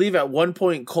I believe at one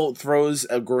point Colt throws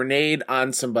a grenade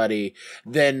on somebody,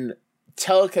 then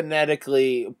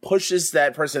telekinetically pushes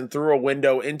that person through a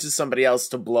window into somebody else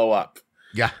to blow up.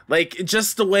 Yeah. Like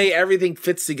just the way everything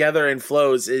fits together and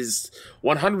flows is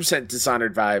 100%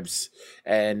 Dishonored vibes.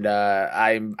 And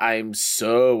I'm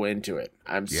so into it.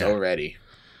 I'm so ready.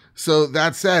 So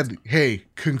that said, hey,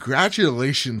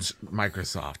 congratulations,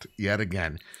 Microsoft, yet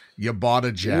again. You bought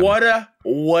a gem. What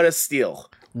a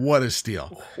steal. What a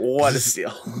steal. What a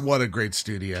steal. What a great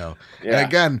studio. Yeah. And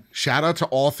again, shout out to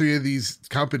all 3 of these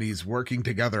companies working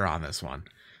together on this one.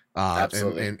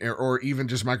 Absolutely. Or even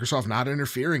just Microsoft not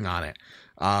interfering on it.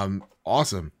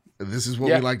 Awesome. This is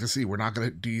what we like to see. We're not going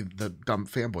to do the dumb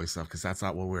fanboy stuff because that's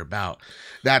not what we're about.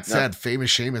 That said,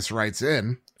 Famous Seamus writes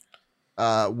in,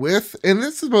 and this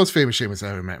is the most famous Seamus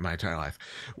I've ever met in my entire life.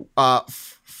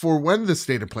 For when the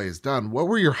state of play is done, what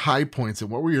were your high points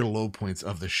and what were your low points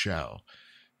of the show?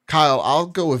 Kyle, I'll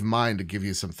go with mine to give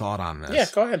you some thought on this. Yeah,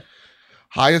 go ahead.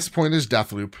 Highest point is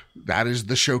Deathloop. That is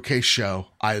the showcase show.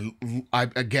 I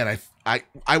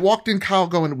walked in, Kyle,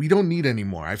 going, we don't need any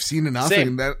more. I've seen enough.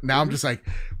 Same. And now I'm just like,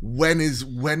 when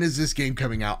is this game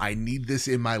coming out? I need this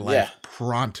in my life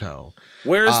pronto.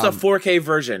 Where's the 4K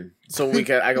version so I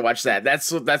can watch that? That's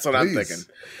what I'm thinking.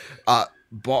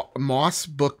 Moss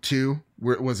Book 2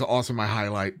 was also my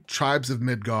highlight. Tribes of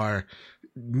Midgar.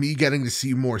 Me getting to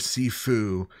see more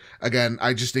Sifu. Again,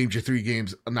 I just named you 3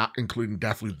 games, not including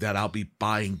Deathloop, that I'll be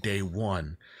buying day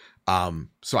 1.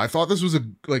 So I thought this was a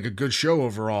good show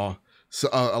overall. So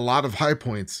a lot of high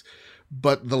points,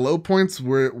 but the low points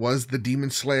was the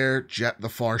Demon Slayer, Jet the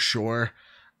Far Shore,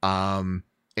 and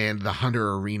the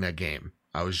Hunter Arena game.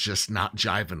 I was just not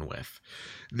jiving with.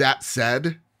 That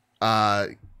said,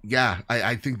 I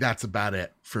think that's about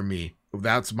it for me.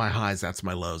 That's my highs. That's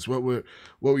my lows. What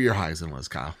were your highs and lows,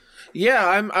 Kyle? Yeah,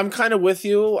 I'm kind of with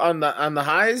you on the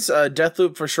highs.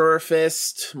 Deathloop for sure.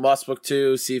 Fist, Moss Book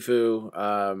 2,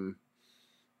 Sifu.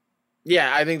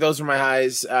 Yeah, I think those were my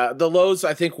highs. The lows,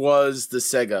 I think, was the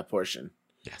Sega portion.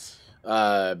 Yes.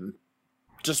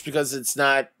 Just because it's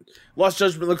not Lost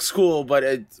Judgment looks cool, but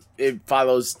it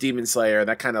follows Demon Slayer, and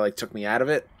that kind of like took me out of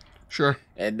it. Sure.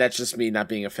 And that's just me not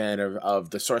being a fan of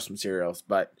the source materials,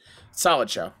 but solid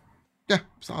show. Yeah,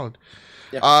 solid.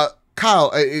 Yeah.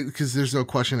 Kyle, because there's no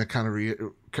question that kind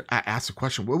of ask a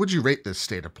question. What would you rate this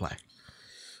state of play?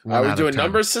 Are we doing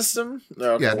number system?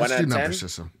 Okay, yeah, let's do number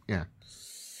system. Yeah.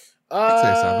 I'd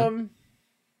say 7.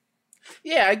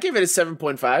 Yeah, I give it a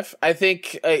 7.5. I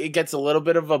think it gets a little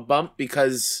bit of a bump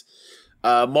because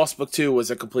Moss Book 2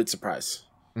 was a complete surprise.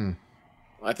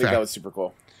 I think that was super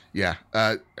cool. Yeah.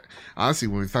 Honestly,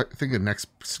 when we think of next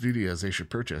studios they should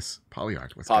purchase,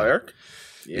 Polyarc. Polyarc?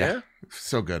 Yeah.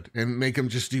 So good. And make them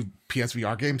just do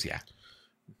PSVR games? Yeah.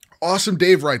 Awesome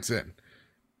Dave writes in.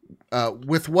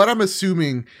 With what I'm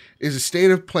assuming is a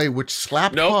state of play which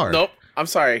slapped hard. Nope. I'm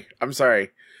sorry.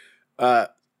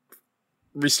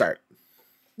 Restart.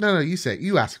 No, you say it.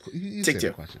 You ask. You Take say 2.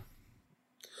 The question.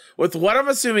 With what I'm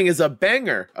assuming is a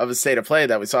banger of a state of play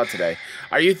that we saw today,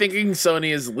 are you thinking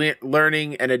Sony is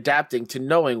learning and adapting to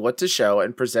knowing what to show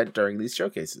and present during these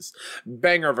showcases?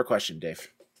 Banger of a question, Dave.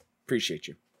 Appreciate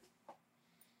you.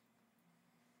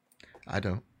 I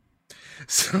don't.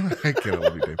 So I can't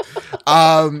love you, Dave.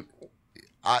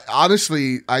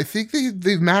 Honestly, I think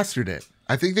they've mastered it.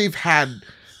 I think they've had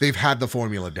the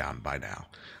formula down by now.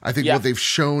 I think what they've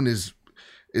shown is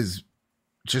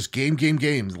just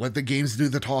games. Let the games do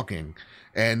the talking,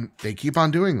 and they keep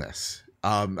on doing this.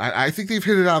 I think they've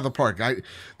hit it out of the park.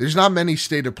 There's not many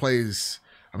state of plays.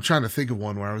 I'm trying to think of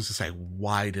one where I was just like,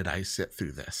 why did I sit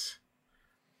through this?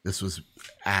 This was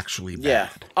actually bad. Yeah.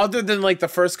 Other than like the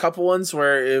first couple ones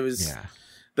where it was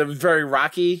that was very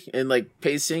rocky and like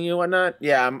pacing and whatnot.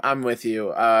 Yeah, I'm with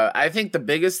you. I think the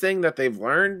biggest thing that they've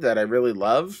learned that I really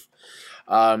love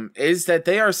is that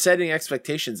they are setting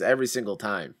expectations every single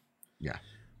time. Yeah.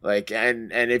 Like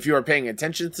and if you are paying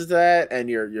attention to that and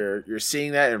you're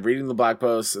seeing that and reading the blog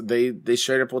posts, they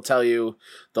straight up will tell you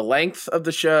the length of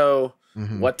the show,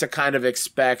 what to kind of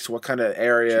expect, what kind of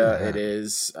area it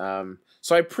is.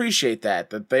 So I appreciate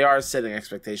that they are setting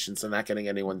expectations and not getting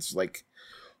anyone's like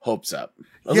hopes up.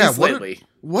 At least lately.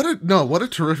 What a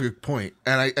terrific point.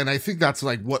 And I think that's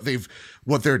like what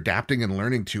they're adapting and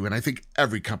learning to. And I think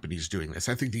every company's doing this.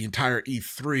 I think the entire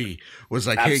E3 was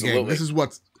like, hey gang, this is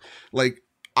what's like.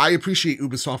 I appreciate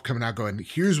Ubisoft coming out going,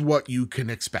 here's what you can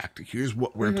expect. Here's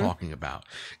what we're talking about.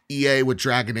 EA with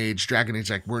Dragon Age,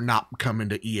 like, we're not coming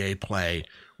to EA Play.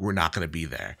 We're not going to be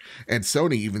there. And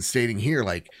Sony even stating here,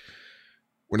 like,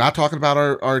 we're not talking about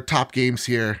our top games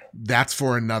here. That's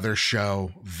for another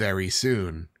show very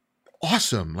soon.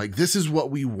 Awesome. Like, this is what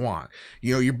we want.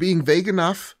 You know, you're being vague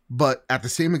enough, but at the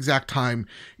same exact time,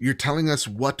 you're telling us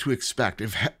what to expect.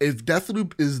 If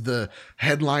Deathloop is the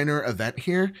headliner event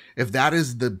here, if that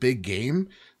is the big game,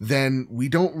 then we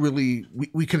don't really,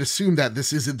 we can assume that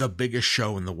this isn't the biggest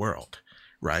show in the world.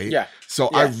 Right? Yeah. So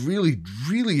I really,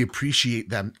 really appreciate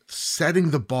them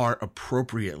setting the bar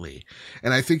appropriately.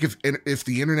 And I think if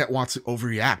the internet wants to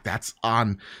overreact, that's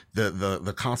on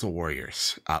the console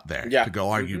warriors out there to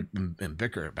go argue and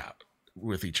bicker about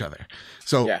with each other.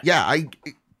 So I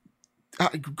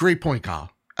great point,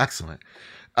 Kyle. Excellent.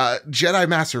 Jedi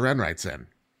Master Ren writes in,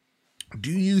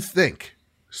 do you think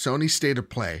Sony's State of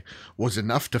Play was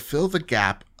enough to fill the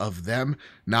gap of them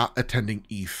not attending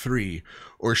E3,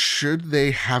 or should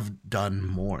they have done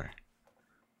more?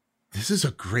 This is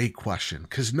a great question,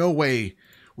 because no way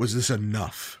was this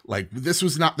enough. Like, this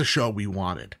was not the show we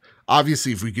wanted.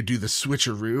 Obviously, if we could do the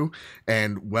switcheroo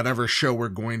and whatever show we're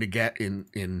going to get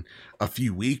in a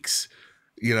few weeks,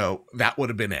 you know, that would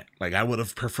have been it. Like, I would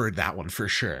have preferred that one for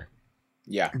sure.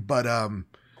 Yeah. But,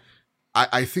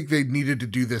 I think they needed to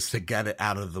do this to get it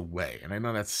out of the way. And I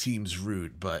know that seems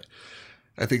rude, but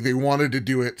I think they wanted to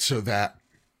do it so that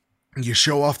you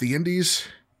show off the indies,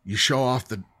 you show off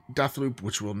the Deathloop,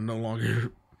 which will no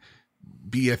longer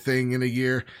be a thing in a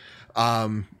year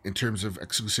in terms of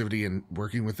exclusivity and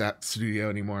working with that studio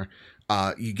anymore.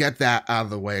 You get that out of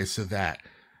the way so that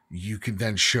you can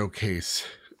then showcase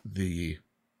the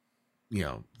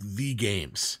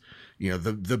games. You know,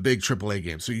 the big AAA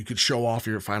games. So you could show off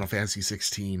your Final Fantasy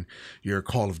 16, your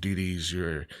Call of Duties,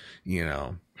 your, you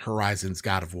know, Horizons,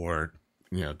 God of War,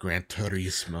 you know, Gran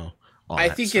Turismo. I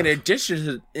think in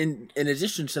addition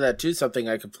to that too, something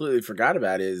I completely forgot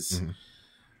about is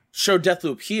show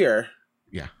Deathloop here.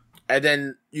 Yeah. And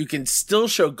then you can still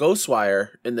show Ghostwire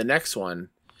in the next one.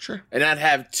 Sure. And not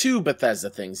have two Bethesda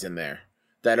things in there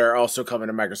that are also coming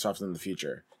to Microsoft in the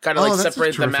future. Kind of like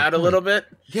separate them out a little bit.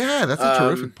 Yeah, that's a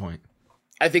terrific point.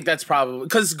 I think that's probably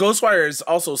because Ghostwire is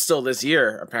also still this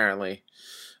year, apparently,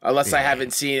 unless I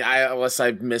haven't seen. Unless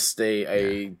I've missed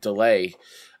a delay.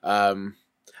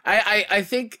 I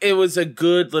think it was a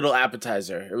good little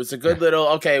appetizer. It was a good little.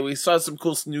 Okay, we saw some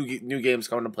cool new games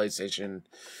coming to PlayStation,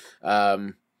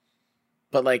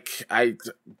 but like,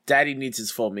 Daddy needs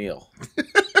his full meal.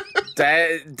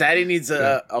 Daddy needs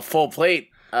a full plate.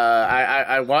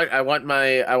 I want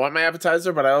my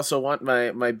appetizer, but I also want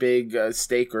my big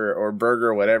steak or burger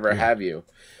or whatever have you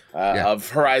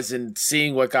of Horizon.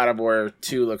 Seeing what God of War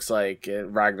 2 looks like,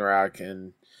 and Ragnarok,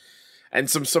 and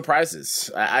some surprises.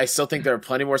 I still think there are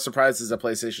plenty more surprises that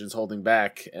PlayStation is holding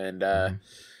back, and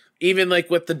even like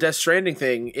with the Death Stranding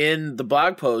thing in the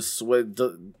blog posts with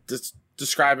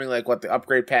describing like what the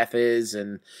upgrade path is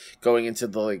and going into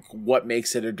the like what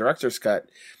makes it a director's cut.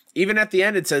 Even at the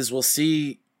end, it says we'll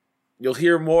see. You'll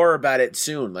hear more about it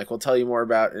soon. Like, we'll tell you more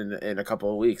about in a couple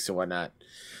of weeks and whatnot.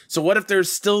 So what if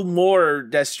there's still more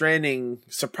Death Stranding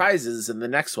surprises in the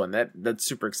next one? That's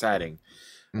super exciting.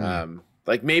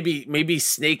 Like maybe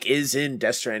Snake is in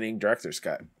Death Stranding director's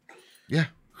cut. Yeah.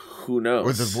 Who knows?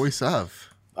 Or the voice of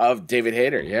David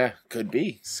Hayter. Yeah, could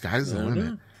be. Sky's the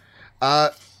limit.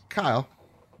 Kyle,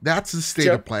 that's the State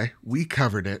of Play. We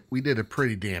covered it. We did a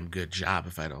pretty damn good job,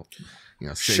 if I don't,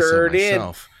 say so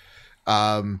myself.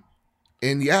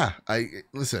 And yeah,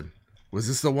 listen, was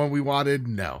this the one we wanted?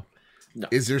 No.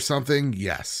 Is there something?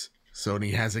 Yes.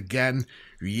 Sony has again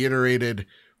reiterated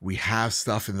we have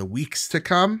stuff in the weeks to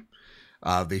come.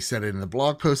 They said it in the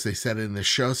blog post. They said it in the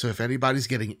show. So if anybody's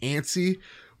getting antsy,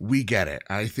 we get it.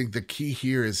 I think the key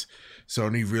here is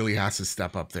Sony really has to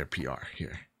step up their PR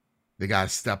here. They got to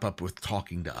step up with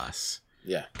talking to us.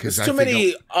 Yeah. There's too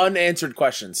many unanswered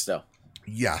questions still.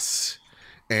 Yes.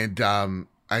 And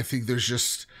I think there's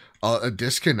just a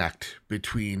disconnect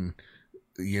between,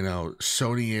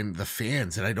 Sony and the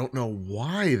fans. And I don't know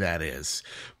why that is.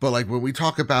 But like when we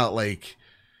talk about like,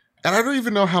 and I don't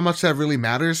even know how much that really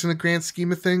matters in the grand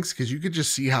scheme of things, because you could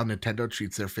just see how Nintendo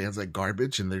treats their fans like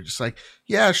garbage. And they're just like,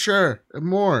 yeah, sure,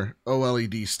 more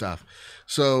OLED stuff.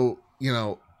 So,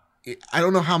 I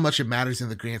don't know how much it matters in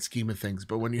the grand scheme of things,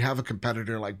 but when you have a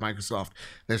competitor like Microsoft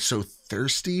that's so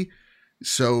thirsty,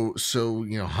 so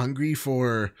hungry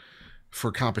for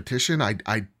competition,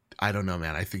 I don't know,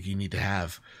 man. I think you need to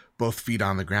have both feet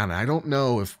on the ground. And I don't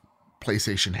know if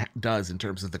PlayStation does in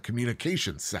terms of the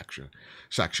communications section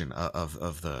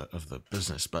of the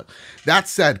business. But that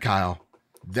said, Kyle,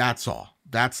 that's all.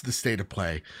 That's the state of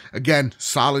play. Again,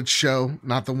 solid show,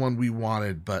 not the one we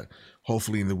wanted, but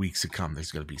hopefully in the weeks to come,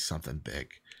 there's going to be something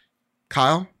big.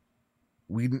 Kyle,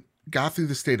 we got through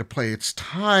the state of play. It's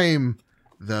time,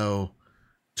 though,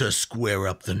 to square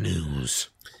up the news.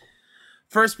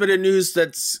 First bit of news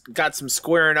that's got some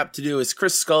squaring up to do is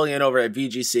Chris Scullion over at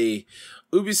VGC.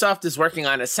 Ubisoft is working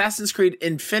on Assassin's Creed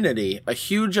Infinity, a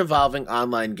huge evolving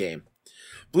online game.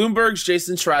 Bloomberg's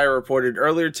Jason Schreier reported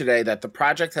earlier today that the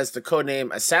project has the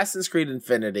codename Assassin's Creed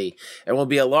Infinity and will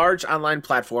be a large online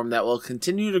platform that will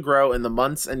continue to grow in the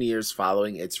months and years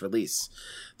following its release.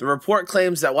 The report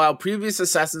claims that while previous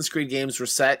Assassin's Creed games were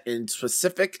set in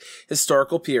specific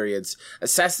historical periods,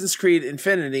 Assassin's Creed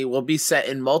Infinity will be set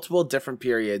in multiple different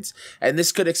periods, and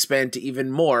this could expand to even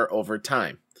more over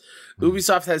time.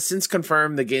 Ubisoft has since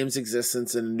confirmed the game's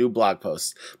existence in a new blog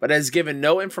post, but has given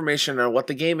no information on what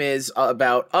the game is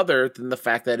about other than the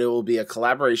fact that it will be a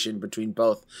collaboration between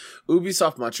both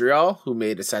Ubisoft Montreal, who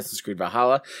made Assassin's Creed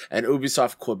Valhalla, and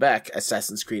Ubisoft Quebec,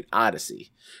 Assassin's Creed Odyssey.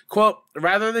 Quote,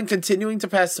 rather than continuing to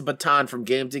pass the baton from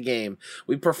game to game,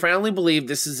 we profoundly believe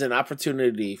this is an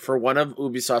opportunity for one of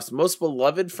Ubisoft's most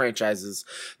beloved franchises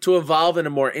to evolve in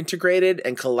a more integrated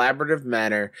and collaborative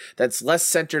manner that's less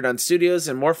centered on studios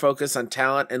and more focused on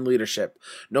talent and leadership,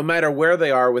 no matter where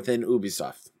they are within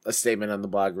Ubisoft, a statement on the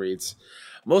blog reads.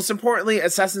 Most importantly,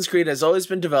 Assassin's Creed has always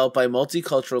been developed by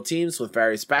multicultural teams with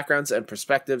various backgrounds and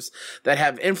perspectives that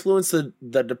have influenced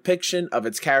the depiction of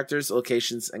its characters,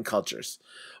 locations, and cultures.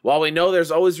 While we know there's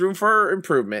always room for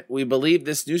improvement, we believe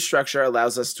this new structure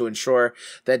allows us to ensure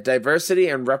that diversity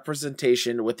and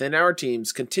representation within our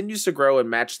teams continues to grow and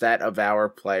match that of our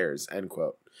players, end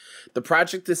quote. The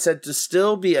project is said to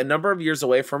still be a number of years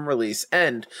away from release,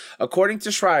 and, according to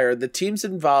Schreier, the teams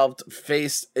involved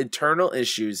face internal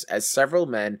issues as several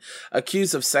men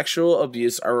accused of sexual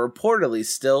abuse are reportedly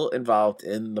still involved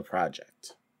in the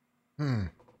project. A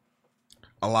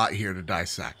lot here to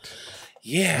dissect.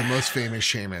 Yeah. The most famous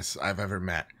Seamus I've ever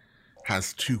met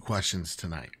has 2 questions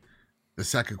tonight. The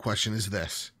second question is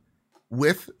this.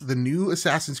 With the new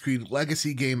Assassin's Creed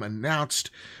Legacy game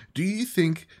announced, do you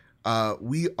think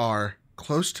we are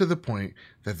close to the point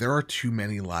that there are too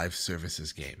many live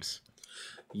services games?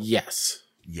 Yes.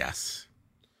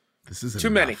 This is too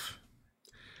enough. Many.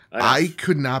 I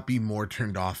could not be more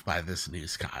turned off by this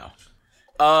news, Kyle.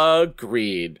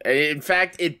 Agreed. In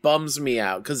fact, it bums me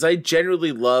out because I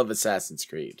generally love Assassin's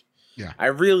Creed. Yeah. I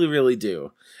really, really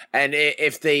do. And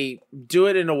if they do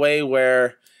it in a way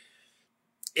where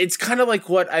it's kind of like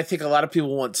what I think a lot of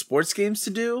people want sports games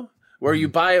to do, where you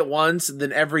buy it once and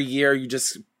then every year you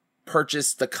just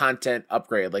purchase the content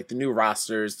upgrade, like the new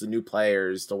rosters, the new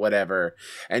players, the whatever,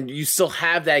 and you still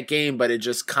have that game, but it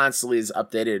just constantly is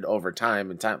updated over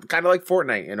time, kind of like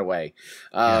Fortnite in a way.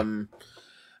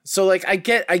 So like I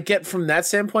get from that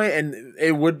standpoint, and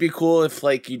it would be cool if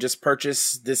like you just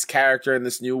purchase this character in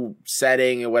this new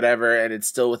setting or whatever, and it's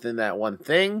still within that one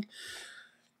thing.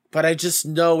 But I just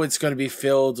know it's going to be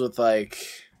filled with like,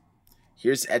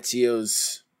 here's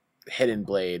Ezio's hidden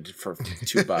blade for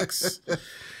 $2.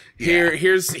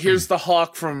 Here's the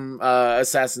Hawk from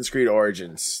Assassin's Creed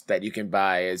Origins that you can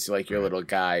buy as like your little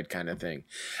guide kind of thing.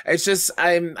 It's just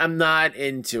I'm not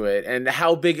into it, and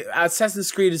how big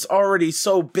Assassin's Creed is already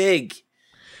so big.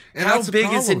 And how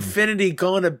big is Infinity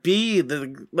going to be?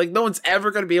 Like no one's ever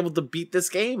going to be able to beat this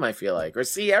game, I feel like, or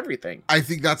see everything. I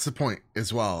think that's the point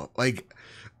as well. Like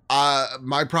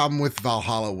my problem with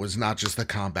Valhalla was not just the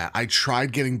combat. I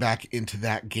tried getting back into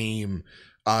that game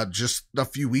just a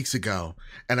few weeks ago,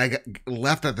 and I got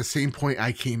left at the same point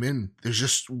I came in. There's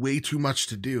just way too much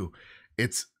to do.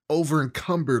 It's over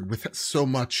encumbered with so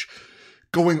much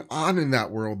going on in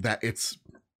that world that it's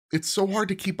so hard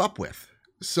to keep up with.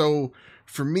 So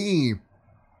for me,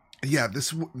 yeah,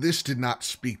 this did not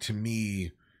speak to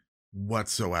me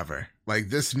whatsoever. Like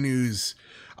this news,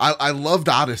 I loved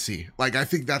Odyssey. Like I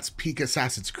think that's peak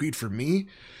Assassin's Creed for me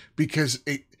because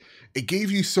it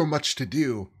gave you so much to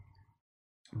do,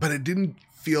 but it didn't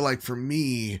feel like for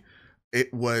me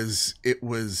it was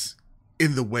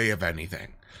in the way of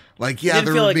anything. Like yeah,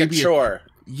 there feel like maybe a chore.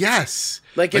 Yes.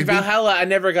 Like in Valhalla, I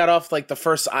never got off like the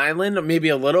first island, maybe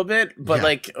a little bit, but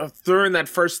like during that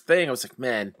first thing, I was like,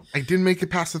 man, I didn't make it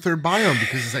past the third biome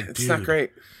because it's like, it's not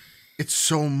great. It's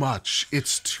so much.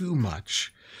 It's too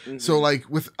much. Mm-hmm. So like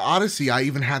with Odyssey, I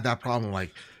even had that problem.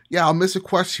 Like, yeah, I'll miss a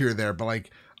quest here or there, but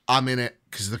like I'm in it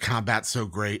because the combat's so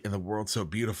great and the world's so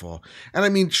beautiful. And I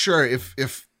mean, sure, if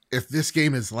this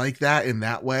game is like that in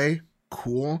that way,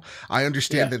 cool. I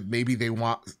understand that maybe they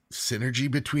want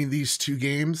synergy between these two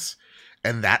games,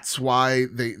 and that's why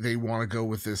they want to go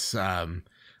with this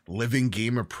living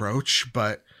game approach.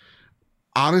 But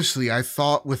honestly, I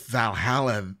thought with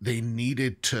Valhalla, they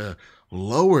needed to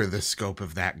lower the scope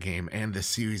of that game and the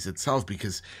series itself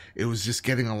because it was just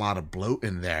getting a lot of bloat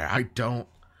in there. I don't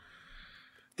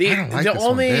like this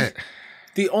one bit.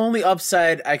 The only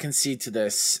upside I can see to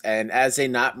this, and as a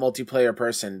not multiplayer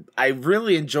person, I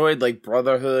really enjoyed like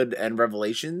Brotherhood and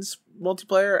Revelations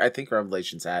multiplayer. I think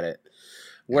Revelations had it.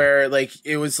 Where like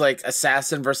it was like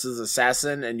assassin versus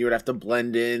assassin, and you would have to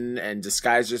blend in and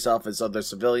disguise yourself as other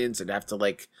civilians and have to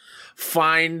like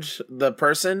find the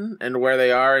person and where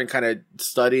they are and kind of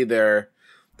study their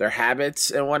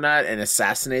habits and whatnot and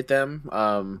assassinate them.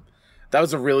 That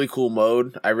was a really cool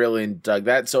mode. I really dug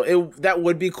that. So that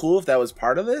would be cool if that was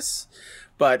part of this,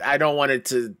 but I don't want it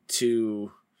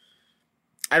to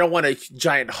I don't want a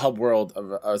giant hub world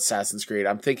of Assassin's Creed.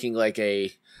 I'm thinking like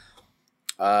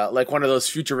like one of those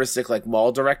futuristic like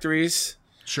mall directories.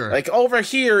 Sure. Like over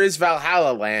here is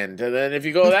Valhalla Land, and then if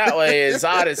you go that way is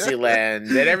Odyssey Land,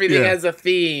 and everything has a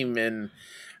theme, and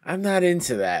I'm not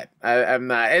into that. I'm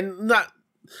not, and not.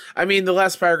 I mean, the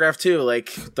last paragraph too.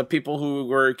 Like the people who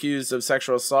were accused of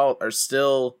sexual assault are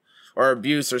still or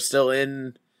abuse are still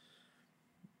in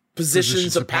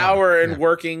positions of power and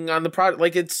working on the project.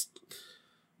 Like it's,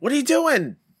 what are you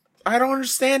doing? I don't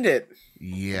understand it.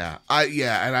 Yeah, I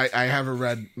haven't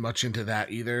read much into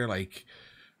that either. Like,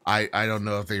 I don't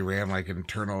know if they ran like an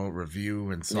internal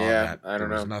review and saw that I don't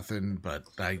know. Was nothing, but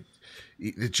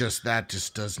it just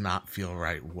does not feel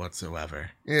right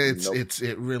whatsoever.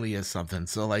 It really is something.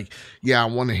 So like, yeah,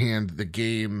 on one hand, the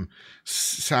game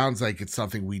sounds like it's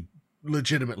something we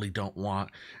legitimately don't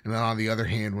want, and then on the other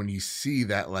hand, when you see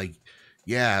that like,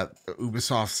 yeah,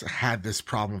 Ubisoft's had this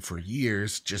problem for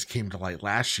years, just came to light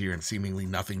last year and seemingly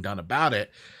nothing done about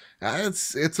it.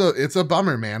 It's a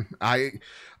bummer, man.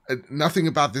 Nothing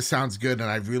about this sounds good, and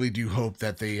I really do hope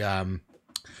that they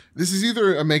this is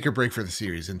either a make or break for the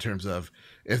series in terms of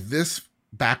if this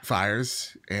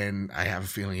backfires, and I have a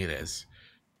feeling it is.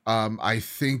 I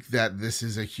think that this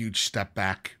is a huge step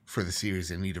back for the series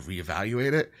and need to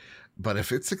reevaluate it. But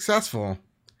if it's successful,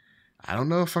 I don't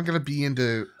know if I'm going to be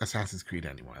into Assassin's Creed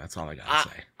anymore. That's all I got to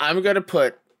say. I'm going to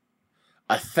put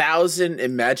 1,000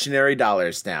 imaginary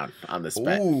dollars down on this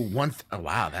bet. Ooh,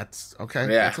 wow. That's okay. Yeah.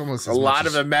 That's almost a lot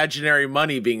of imaginary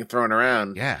money being thrown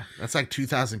around. Yeah. That's like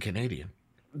 2,000 Canadian.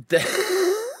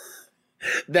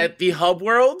 That the hub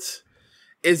world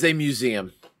is a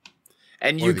museum.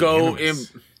 And you go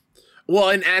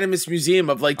an Animus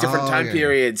museum of like different time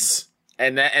periods.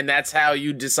 And that's how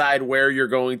you decide where you're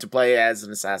going to play as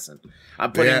an assassin.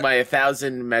 I'm putting my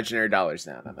 1,000 imaginary dollars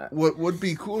down on that. What would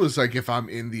be cool is like if I'm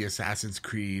in the Assassin's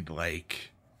Creed like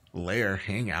lair,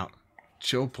 hangout,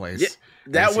 chill place. Yeah,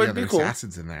 that would be cool.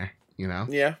 Assassins in there, you know?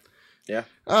 Yeah. Yeah.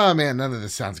 Oh man, none of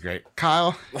this sounds great.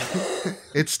 Kyle,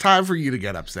 it's time for you to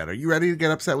get upset. Are you ready to get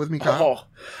upset with me, Kyle? Oh,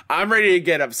 I'm ready to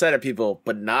get upset at people,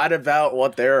 but not about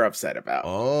what they're upset about.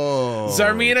 Oh.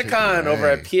 Zarmina Khan over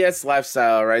at PS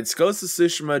Lifestyle writes, Ghost of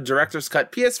Tsushima Director's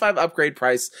Cut PS5 upgrade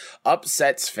price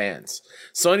upsets fans.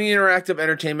 Sony Interactive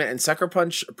Entertainment and Sucker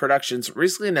Punch Productions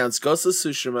recently announced Ghost of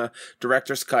Tsushima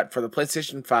Director's Cut for the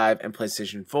PlayStation 5 and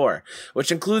PlayStation 4,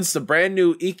 which includes the brand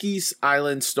new Iki's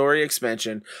Island story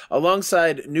expansion,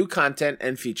 alongside new content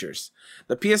and features.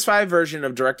 The PS5 version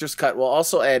of Director's Cut will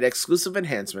also add exclusive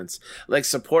enhancements, like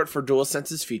support for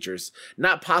DualSense's features,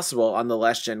 not possible on the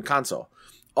last-gen console.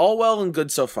 All well and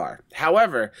good so far.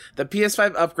 However, the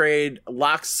PS5 upgrade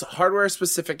locks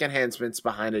hardware-specific enhancements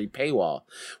behind a paywall,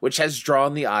 which has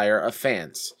drawn the ire of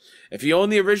fans. If you own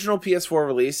the original PS4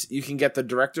 release, you can get the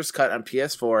Director's Cut on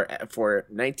PS4 for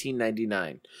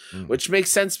 $19.99, which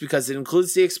makes sense because it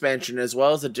includes the expansion as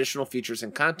well as additional features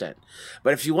and content.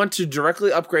 But if you want to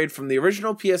directly upgrade from the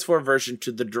original PS4 version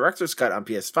to the Director's Cut on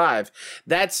PS5,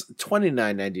 that's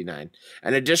 $29.99,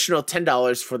 an additional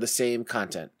 $10 for the same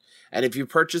content. And if you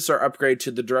purchase or upgrade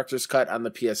to the Director's Cut on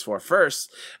the PS4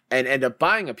 first and end up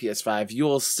buying a PS5, you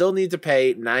will still need to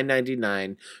pay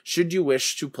 $9.99 should you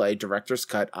wish to play Director's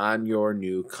Cut on your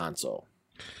new console.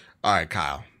 All right,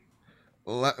 Kyle.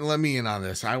 Let me in on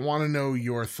this. I want to know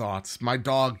your thoughts. My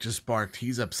dog just barked.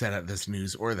 He's upset at this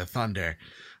news, or the thunder.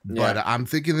 But I'm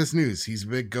thinking this news. He's a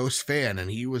big Ghost fan,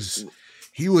 and he was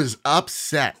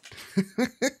upset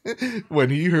when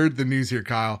he heard the news here,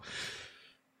 Kyle.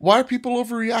 Why are people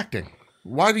overreacting?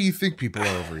 Why do you think people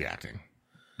are overreacting?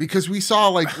 Because we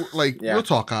saw, real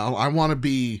talk, Kyle. I'm going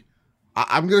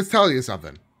to tell you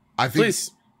something. I think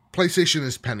PlayStation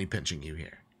is penny pinching you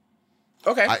here.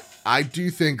 Okay. I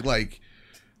do think,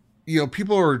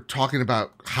 people are talking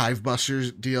about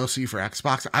Hivebusters DLC for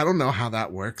Xbox. I don't know how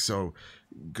that works, so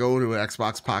go to an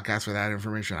Xbox podcast for that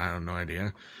information. I have no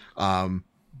idea.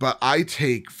 But I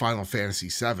take Final Fantasy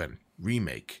VII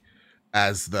Remake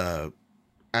as the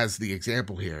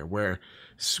example here, where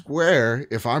Square,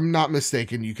 if I'm not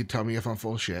mistaken, you could tell me if I'm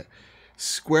full of shit,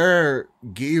 Square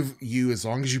gave you, as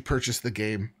long as you purchase the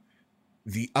game,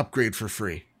 the upgrade for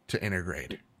free to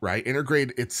Intergrade, right?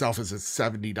 Intergrade itself is a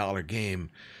 $70 game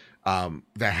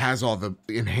that has all the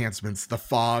enhancements, the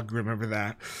fog, remember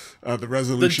that? The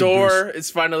resolution The door boost.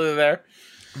 is finally there.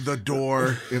 The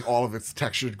door in all of its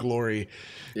textured glory.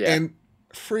 Yeah. And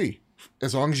free,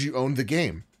 as long as you own the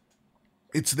game.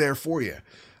 It's there for you.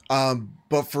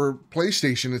 But for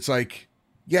PlayStation, it's like,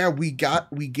 yeah, we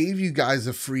gave you guys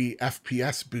a free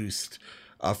FPS boost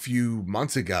a few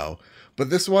months ago, but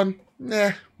this one,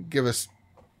 give us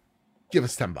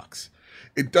 $10.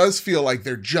 It does feel like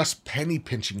they're just penny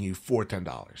pinching you for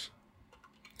 $10.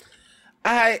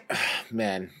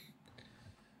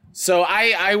 So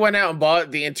I went out and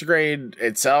bought the Intergrade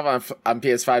itself on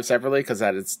PS5 separately because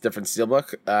that is different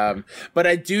steelbook. But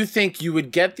I do think you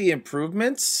would get the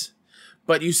improvements,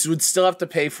 but you would still have to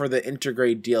pay for the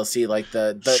Intergrade DLC, like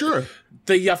the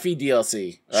Yuffie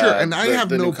DLC. Sure, and I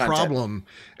have no problem,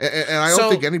 and I don't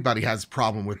think anybody has a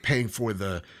problem with paying for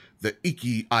the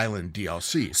Iki Island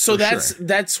DLC. So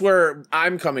that's where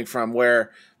I'm coming from,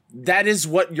 where that is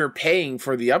what you're paying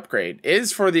for the upgrade,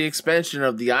 is for the expansion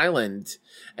of the island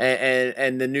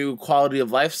and the new quality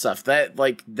of life stuff.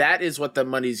 That is what the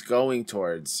money's going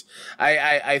towards.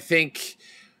 I think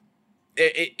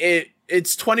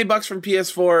it's $20 from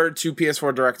PS4 to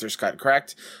PS4 Director's Cut,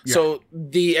 correct? Yeah. So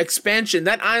the expansion,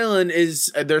 that island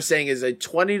they're saying is a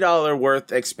 $20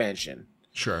 worth expansion.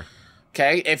 Sure.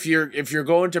 Okay, if you're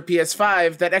going to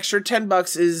PS5, that extra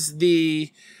 $10 is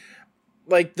the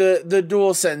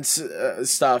DualSense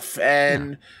stuff,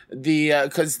 and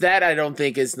because that I don't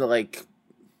think is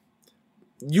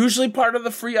usually part of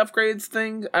the free upgrades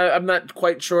thing. I'm not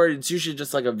quite sure. It's usually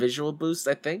just like a visual boost,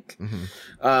 I think.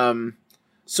 Mm-hmm.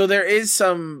 So there's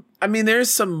some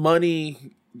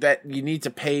money that you need to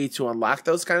pay to unlock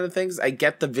those kind of things. I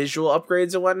get the visual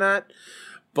upgrades and whatnot.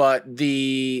 But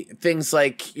the things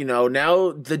like,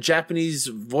 now the Japanese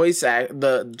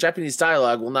the Japanese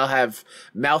dialogue will now have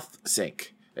mouth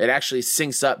sync. It actually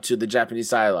syncs up to the Japanese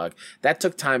dialogue. That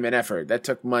took time and effort. That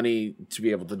took money to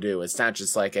be able to do. It's not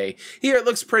just like here, it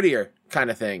looks prettier kind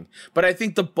of thing. But I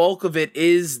think the bulk of it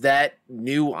is that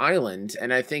new island.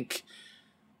 And I think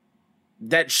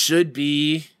that should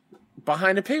be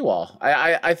behind a paywall.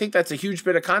 I think that's a huge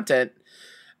bit of content.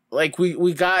 Like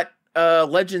we got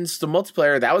Legends, the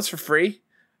multiplayer, that was for free.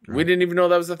 Right. We didn't even know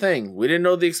that was a thing. We didn't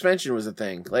know the expansion was a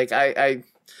thing. I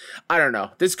don't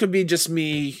know. This could be just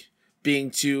me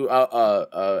being too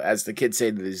as the kids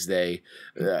say these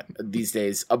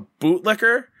days, a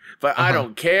bootlicker. But I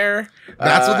don't care.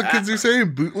 That's what the kids are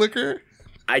saying, bootlicker.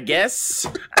 I guess.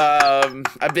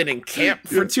 I've been in camp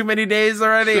for too many days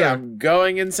already. Sure. I'm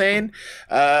going insane.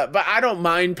 But I don't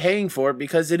mind paying for it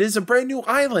because it is a brand new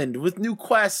island with new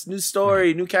quests, new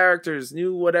story, new characters,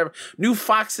 new whatever, new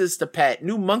foxes to pet,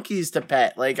 new monkeys to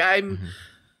pet. I'm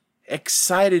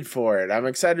excited for it. I'm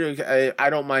excited. I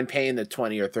don't mind paying the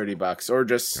 $20 or $30 or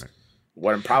just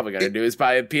what I'm probably going to do is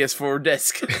buy a PS4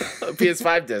 disc, a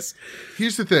PS5 disc.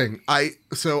 Here's the thing. I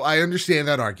understand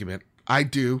that argument. I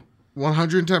do.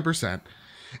 110%.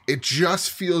 It just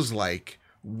feels like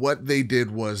what they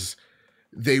did was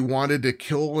they wanted to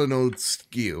kill an old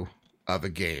skew of a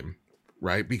game,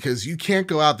 right? Because you can't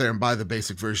go out there and buy the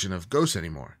basic version of Ghost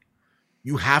anymore.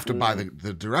 You have to buy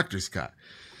the director's cut.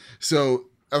 So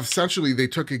essentially they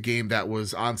took a game that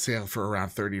was on sale for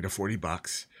around $30 to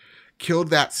 $40, killed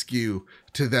that skew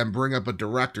to then bring up a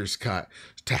director's cut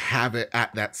to have it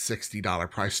at that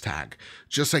 $60 price tag.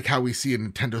 Just like how we see a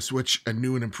Nintendo Switch, a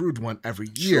new and improved one every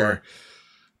year,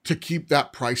 to keep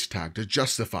that price tag, to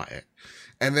justify it.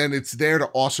 And then it's there to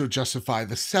also justify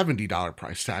the $70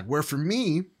 price tag, where for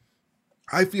me,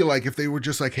 I feel like if they were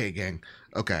just like, hey, gang,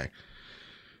 okay,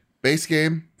 base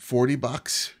game, $40,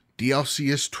 DLC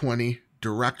is $20,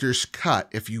 director's cut,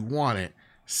 if you want it,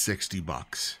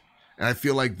 $60. And I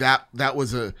feel like that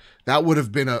would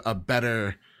have been a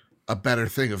better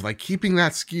thing of like keeping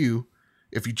that SKU.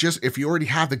 If you already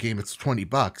have the game, it's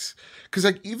 $20. Because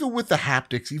like even with the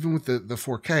haptics, even with the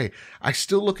 4K, I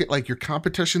still look at like your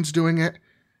competition's doing it.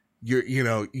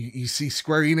 You see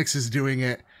Square Enix is doing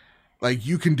it. Like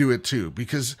you can do it too.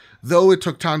 Because though it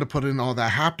took time to put in all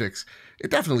that haptics,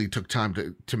 it definitely took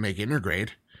time to make Intergrade,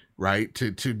 right?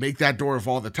 To make that door of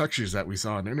all the textures that we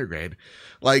saw in Intergrade.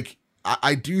 Like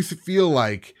I do feel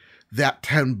like that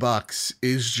 $10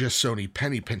 is just Sony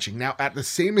penny pinching. Now at the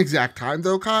same exact time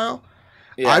though, Kyle,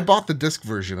 yeah. I bought the disc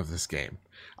version of this game.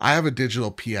 I have a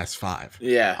digital PS5.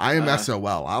 Yeah. I am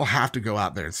SOL. I'll have to go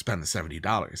out there and spend the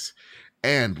 $70.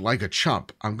 And like a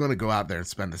chump, I'm going to go out there and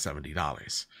spend the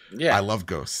 $70. Yeah. I love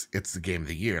Ghosts. It's the game of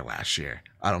the year last year.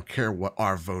 I don't care what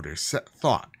our voters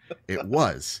thought. It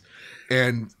was.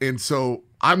 And so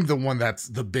I'm the one that's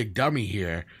the big dummy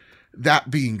here.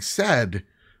 That being said,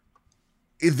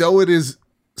 though it is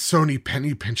Sony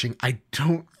penny pinching, I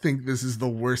don't think this is the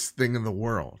worst thing in the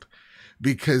world.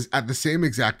 Because at the same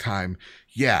exact time,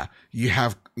 yeah, you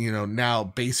have, now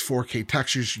base 4K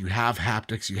textures, you have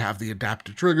haptics, you have the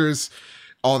adaptive triggers,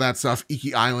 all that stuff.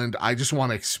 Iki Island, I just want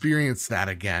to experience that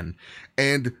again.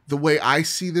 And the way I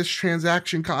see this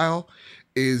transaction, Kyle,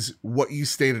 is what you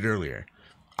stated earlier.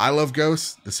 I love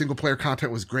Ghosts. The single player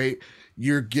content was great.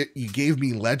 You gave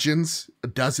me Legends,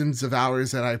 dozens of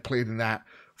hours that I played in that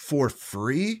for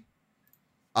free.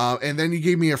 And then you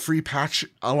gave me a free patch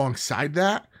alongside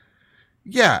that.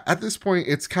 Yeah, at this point,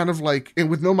 it's kind of like, and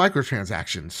with no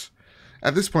microtransactions.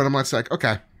 At this point, I'm like,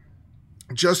 okay,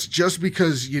 just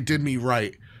because you did me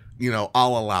right,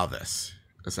 I'll allow this,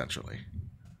 essentially.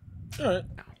 All right.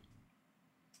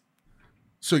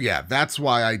 So yeah, that's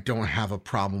why I don't have a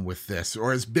problem with this,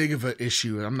 or as big of an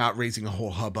issue, and I'm not raising a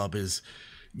whole hubbub, is,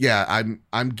 yeah,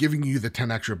 I'm giving you the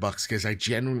 $10 extra because I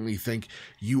genuinely think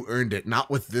you earned it,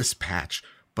 not with this patch,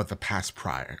 but the patch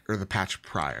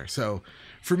prior. So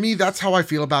for me, that's how I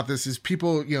feel about this, is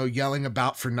people, yelling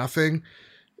about for nothing.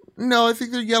 No, I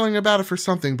think they're yelling about it for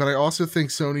something, but I also think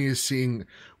Sony is seeing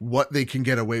what they can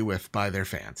get away with by their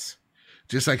fans.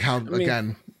 Just like how,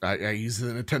 again, I use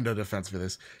the Nintendo defense for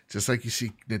this, just like you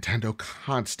see Nintendo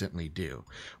constantly do,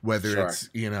 whether it's,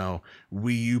 Wii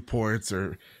U ports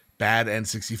or bad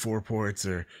N64 ports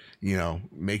or,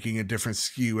 making a different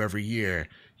SKU every year.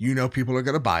 People are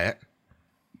going to buy it.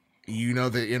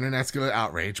 The internet's going to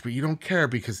outrage, but you don't care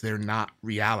because they're not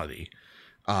reality.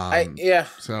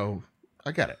 So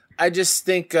I get it. I just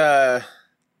think I'm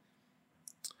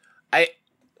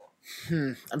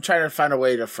trying to find a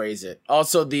way to phrase it.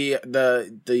 Also, the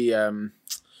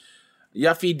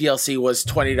Yuffie DLC was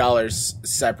 $20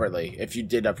 separately if you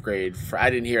did upgrade. I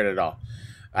didn't hear it at all.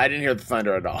 I didn't hear the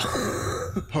thunder at all.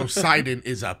 Poseidon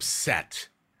is upset.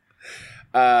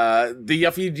 The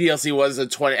Yuffie DLC was a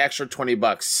extra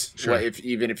 $20, sure,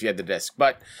 even if you had the disc.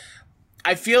 But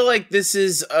I feel like this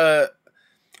is I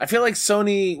feel like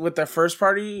Sony with their first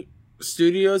party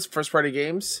studios, first party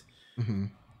games,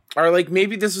 are like,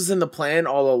 maybe this was in the plan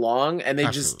all along, and they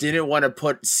just didn't want to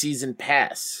put season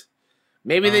pass.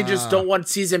 Maybe they just don't want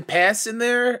season pass in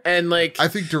there, and like, I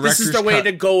think this is the way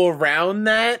to go around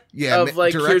that. Yeah, of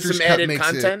like, here's some added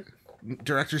content.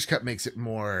 Director's Cut makes it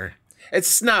more. It's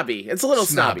snobby. It's a little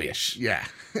snobbish. Yeah.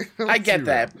 I get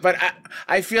that. But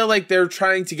I feel like they're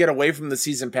trying to get away from the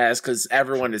season pass because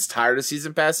everyone is tired of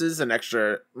season passes and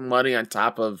extra money on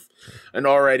top of an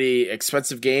already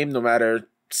expensive game, no matter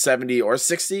 70 or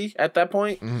 60 at that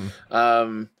point.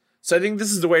 So I think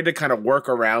this is the way to kind of work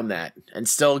around that and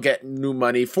still get new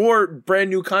money for brand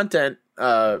new content.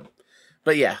 But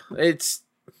yeah, it's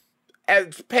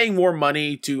paying more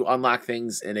money to unlock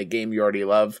things in a game you already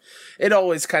love. It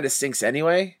always kind of stinks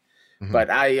anyway. But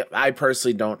I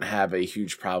personally don't have a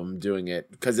huge problem doing it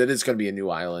because it is going to be a new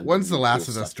island. When's the Last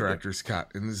of Us Director's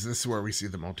Cut? And is this where we see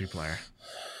the multiplayer?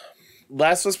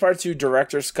 Last of Us Part 2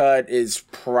 Director's Cut is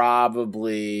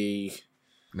probably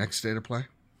next State of Play.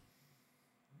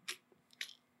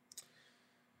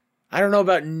 I don't know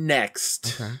about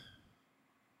next. Okay.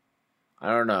 I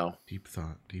don't know. Deep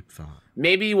thought.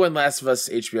 Maybe when Last of Us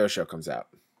HBO show comes out.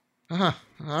 All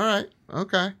right.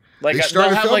 Okay. Like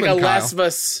they'll have like a Last of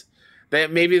Us.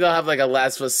 Maybe they'll have like a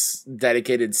Last of Us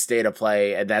dedicated State of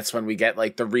Play, and that's when we get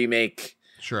like the remake.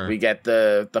 Sure. We get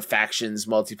the factions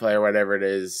multiplayer, whatever it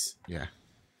is. Yeah.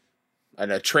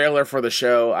 And a trailer for the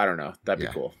show. I don't know. That'd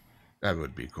be cool. That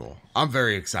would be cool. I'm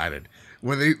very excited.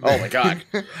 when they oh my god,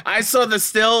 I saw the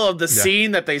still of the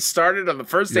scene that they started on the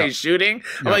first day shooting.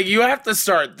 I'm like, you have to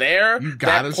start there. You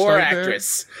gotta that poor start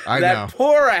actress. There. That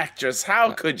poor actress.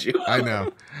 How could you? I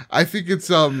know. I think it's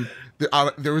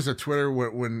there was a Twitter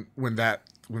when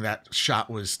that shot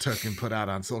was took and put out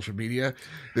on social media.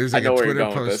 There's like a Twitter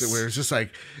post where it's just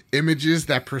like images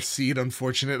that precede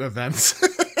unfortunate events.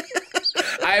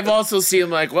 I've also seen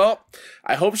like, well,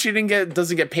 I hope she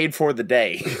doesn't get paid for the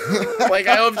day. Like,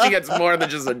 I hope she gets more than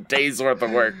just a day's worth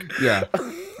of work. Yeah.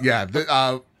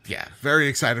 Very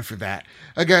excited for that.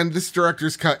 Again, this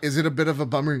director's cut, is it a bit of a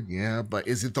bummer? Yeah, but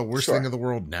is it the worst thing in the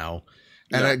world? No.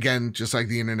 And again, just like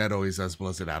the internet always does,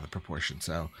 blows it out of proportion.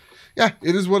 So, yeah,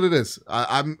 it is what it is.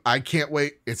 I can't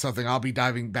wait. It's something I'll be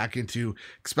diving back into,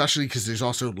 especially because there's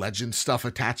also legend stuff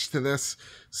attached to this.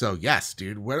 So, yes,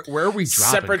 dude, where are we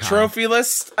dropping? Separate trophy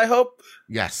list, I hope.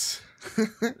 Yes.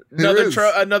 Another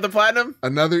platinum?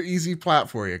 Another easy plat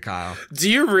for you, Kyle.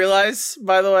 Do you realize,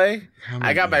 by the way,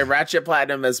 I got my Ratchet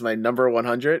Platinum as my number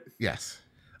 100? Yes.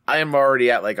 I am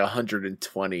already at like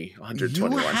 120,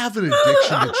 121. You have an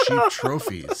addiction to cheap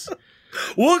trophies.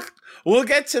 We'll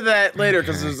get to that later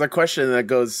because there's a question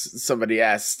that somebody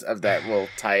asked of that. We'll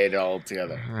tie it all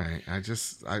together. All right.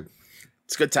 It's a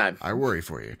good time. I worry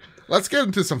for you. Let's get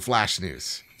into some Flash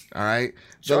news. All right.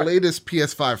 Sure. The latest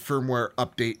PS5 firmware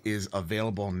update is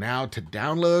available now to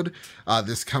download.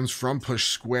 This comes from Push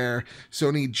Square.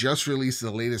 Sony just released the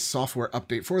latest software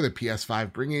update for the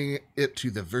PS5, bringing it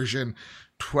to the version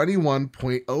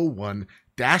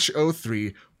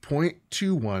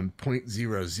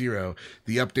 21.01-03.21.00.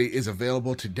 The update is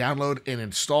available to download and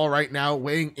install right now,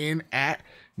 weighing in at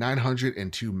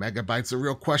 902 megabytes. The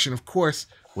real question, of course,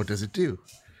 what does it do?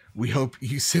 We hope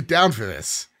you sit down for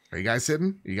this. Are you guys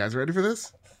sitting? Are you guys ready for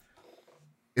this?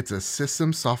 It's a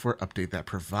system software update that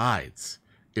provides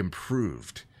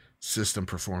improved system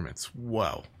performance.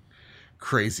 Whoa.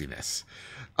 Craziness.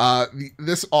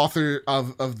 This author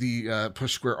of the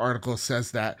Push Square article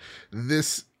says that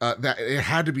that it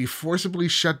had to be forcibly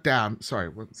shut down. Sorry,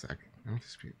 1 second.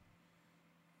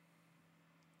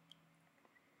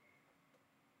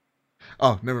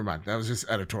 Oh, never mind. That was just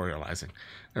editorializing.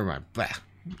 Never mind. Blah.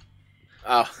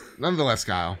 Oh. Nonetheless,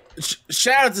 Kyle.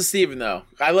 Shout out to Steven, though.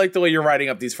 I like the way you're writing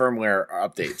up these firmware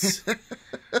updates.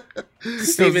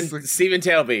 Steven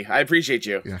Tailby, I appreciate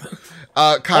you. Yeah.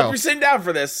 Kyle. Hope you're sitting down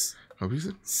for this.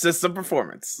 System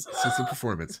performance.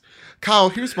 Kyle,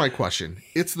 here's my question.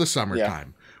 It's the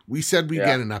summertime. We said we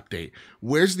get an update.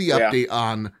 Where's the update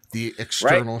on the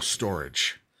external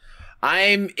storage?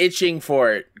 I'm itching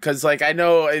for it because, like, I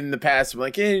know in the past, I'm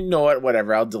like, you know what,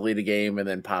 whatever, I'll delete a game and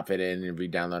then pop it in and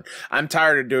re-download. I'm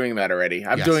tired of doing that already.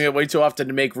 I'm doing it way too often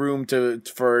to make room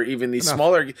for even these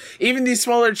smaller cheap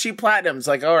platinums.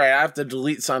 Like, all right, I have to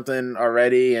delete something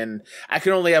already, and I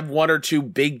can only have 1 or 2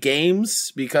 big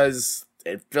games because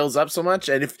it fills up so much.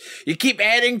 And if you keep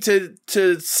adding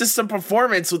to system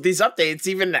performance with these updates,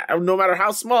 even no matter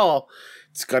how small,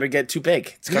 it's gonna get too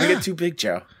big. It's gonna get too big,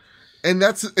 Joe. And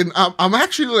I'm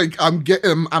actually like, I'm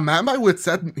at my wit's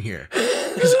end here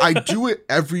because I do it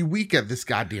every week at this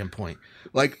goddamn point.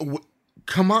 Like,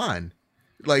 come on,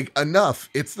 like, enough.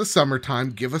 It's the summertime.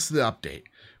 Give us the update.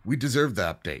 We deserve the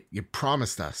update. You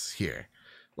promised us here.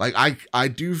 Like, I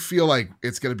do feel like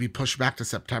it's going to be pushed back to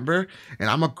September, and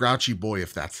I'm a grouchy boy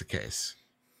if that's the case.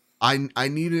 I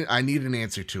need an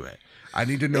answer to it. I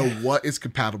need to know what is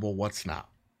compatible, what's not.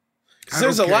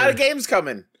 There's a lot of games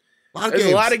coming. There's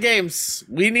a lot of games.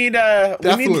 We need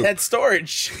that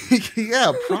storage.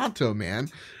 Yeah, pronto, man.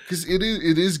 Because it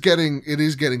is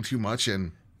getting too much,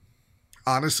 and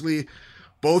honestly,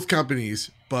 both companies,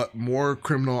 but more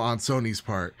criminal on Sony's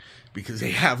part because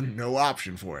they have no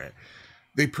option for it.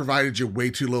 They provided you way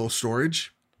too little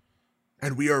storage,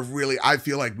 and I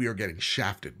feel like we are getting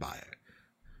shafted by it.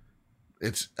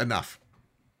 It's enough.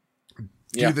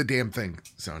 Do the damn thing,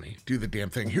 Sony. Do the damn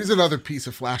thing. Here's another piece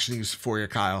of Flash news for you,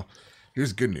 Kyle.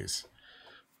 Here's good news.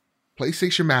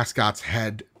 PlayStation mascots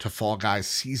head to Fall Guys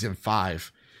Season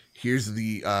 5. Here's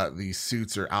the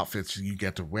suits or outfits you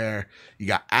get to wear. You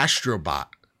got Astrobot.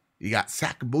 You got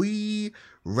Sackboy.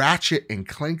 Ratchet and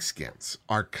Clank skins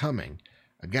are coming.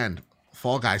 Again,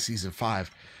 Fall Guys Season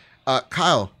 5.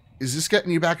 Kyle, is this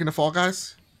getting you back into Fall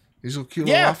Guys? These little cute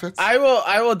little outfits? I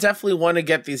will definitely want to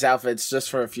get these outfits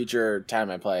just for a future time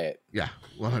I play it. Yeah,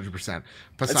 100%.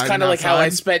 It's kind of like how I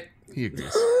spent... He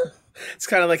agrees. It's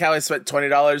kind of like how I spent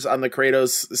 $20 on the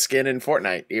Kratos skin in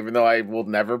Fortnite, even though I will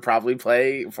never probably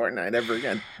play Fortnite ever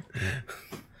again.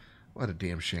 What a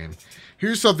damn shame.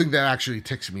 Here's something that actually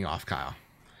ticks me off, Kyle.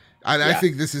 And I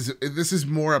think this is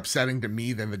more upsetting to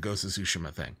me than the Ghost of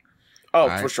Tsushima thing. Oh,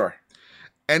 right? For sure.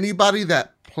 anybody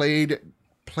that played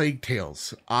Plague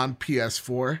Tales on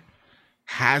PS4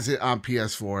 has it on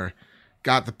PS4,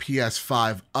 got the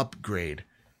PS5 upgrade,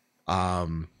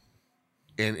 and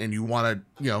you want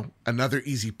to, another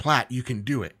easy plat, you can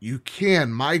do it. You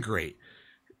can migrate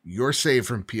your save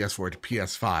from PS4 to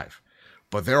PS5,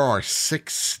 but there are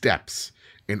 6 steps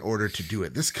in order to do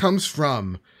it. This comes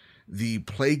from the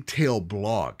Plague Tale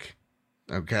blog,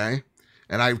 okay?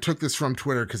 And I took this from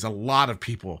Twitter because a lot of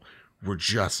people were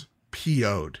just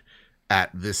PO'd at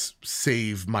this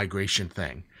save migration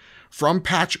thing. From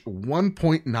patch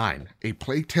 1.9, A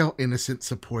Plague Tale Innocent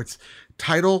supports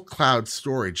tidal cloud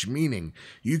storage, meaning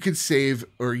you can save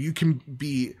or you can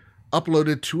be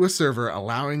uploaded to a server,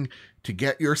 allowing to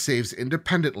get your saves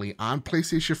independently on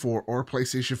PlayStation 4 or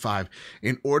PlayStation 5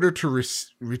 in order to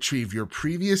retrieve your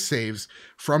previous saves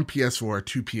from PS4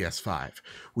 to PS5.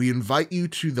 We invite you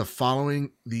to the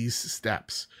following these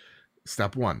steps.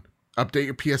 Step 1, update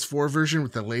your PS4 version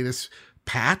with the latest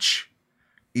patch,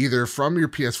 either from your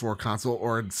PS4 console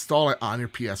or install it on your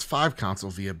PS5 console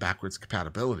via backwards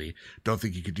compatibility. Don't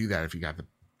think you could do that if you got the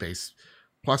base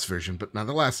plus version, but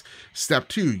nonetheless. Step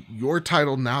 2, your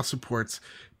title now supports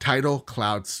tidal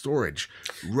cloud storage.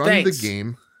 Run the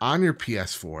game on your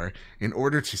PS4 in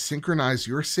order to synchronize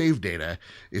your save data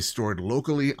is stored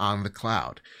locally on the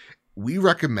cloud. We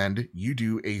recommend you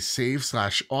do a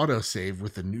save/autosave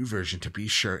with the new version to be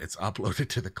sure it's uploaded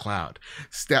to the cloud.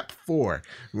 Step 4,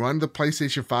 run the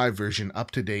PlayStation 5 version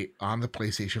up to date on the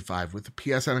PlayStation 5 with the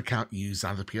PSN account used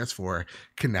on the PS4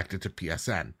 connected to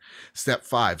PSN. Step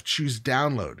 5, choose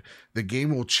download. The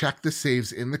game will check the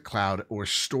saves in the cloud or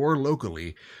store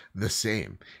locally the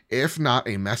same. If not,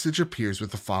 a message appears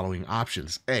with the following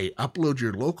options. A, upload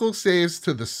your local saves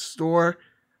to the store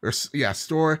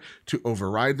to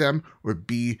override them, or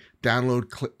B,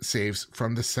 download saves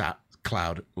from the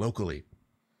cloud locally.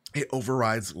 It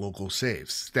overrides local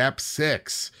saves. Step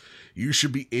 6, you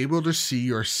should be able to see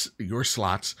your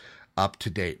slots up to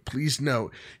date. Please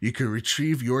note, you can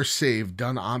retrieve your save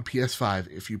done on PS5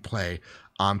 if you play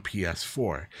on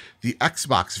PS4. The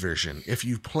Xbox version, if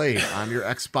you've played on your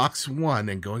Xbox One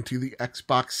and going to the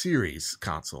Xbox Series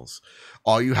consoles,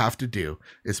 all you have to do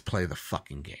is play the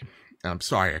fucking game. I'm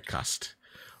sorry I cussed,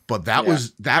 but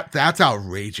that's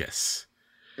outrageous.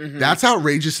 Mm-hmm. That's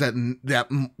outrageous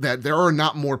that there are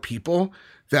not more people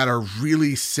that are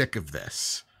really sick of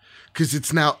this, because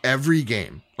it's now every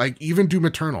game. Like even Doom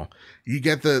Eternal, you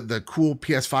get the cool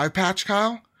PS5 patch,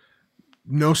 Kyle.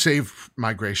 No save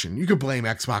migration. You could blame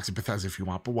Xbox and Bethesda if you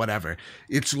want, but whatever.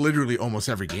 It's literally almost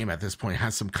every game at this point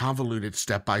has some convoluted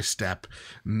step-by-step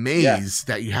maze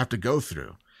that you have to go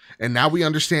through. And now we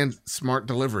understand smart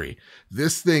delivery.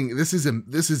 This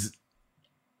is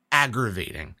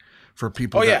aggravating for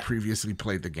people that previously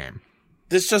played the game.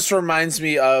 This just reminds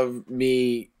me of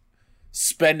me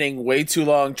spending way too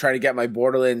long trying to get my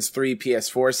Borderlands 3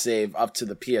 PS4 save up to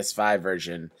the PS5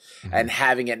 version, and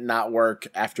having it not work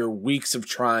after weeks of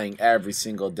trying every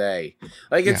single day.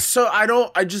 Like it's so I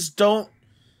don't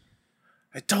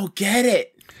get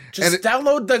it. Just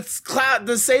download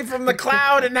the save from the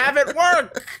cloud and have it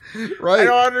work. Right. I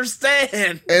don't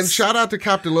understand. And shout out to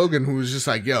Captain Logan, who was just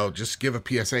like, yo, just give a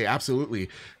PSA. Absolutely.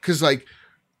 Because, like,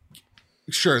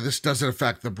 sure, this doesn't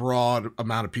affect the broad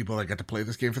amount of people that get to play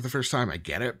this game for the first time. I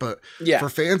get it. But for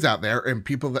fans out there and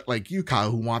people that like you,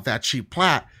 Kyle, who want that cheap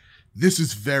plat, this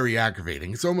is very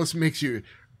aggravating. It almost makes you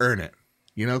earn it.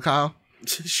 You know, Kyle?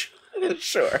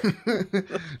 Sure.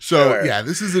 So, yeah,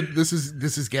 this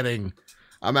is getting...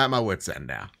 I'm at my wit's end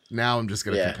now. Now I'm just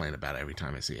going to complain about it every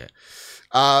time I see it.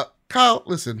 Kyle,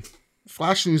 listen,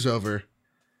 Flash News over.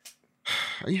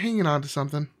 Are you hanging on to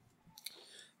something?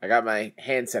 I got my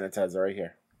hand sanitizer right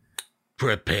here.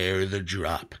 Prepare the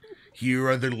drop. Here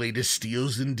are the latest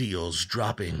steals and deals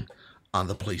dropping on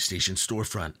the PlayStation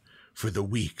storefront for the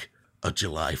week of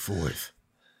July 4th.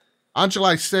 On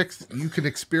July 6th, you can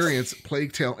experience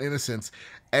Plague Tale Innocence,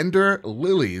 Ender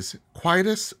Lilies,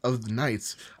 Quietest of the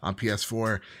Nights on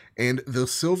PS4, and The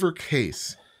Silver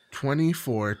Case,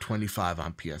 24/25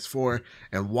 on PS4,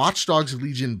 and Watch Dogs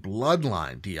Legion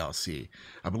Bloodline DLC.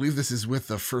 I believe this is with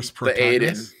the first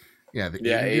protagonist. The Aiden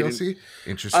DLC.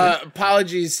 Interesting.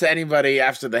 Apologies to anybody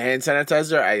after the hand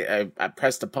sanitizer. I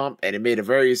pressed the pump and it made a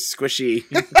very squishy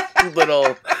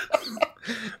little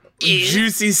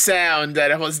juicy sound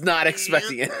that I was not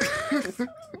expecting it.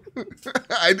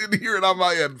 I didn't hear it on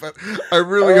my end, but I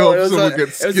really hope someone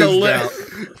gets skizzed out.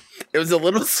 It was a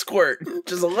little squirt.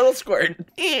 Just a little squirt.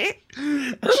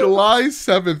 July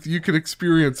 7th, you can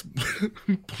experience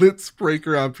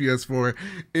Blitzbreaker on PS4,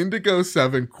 Indigo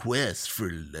 7 Quest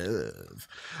for Love,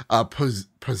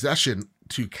 Possession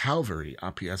to Calvary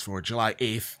on PS4. July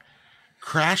 8th,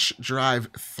 Crash Drive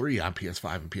 3 on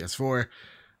PS5 and PS4.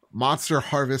 Monster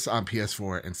Harvest on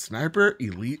PS4. And Sniper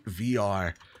Elite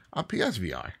VR on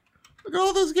PSVR. Look at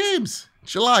all those games.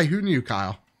 July, who knew,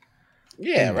 Kyle?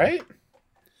 Yeah, right?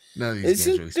 None of these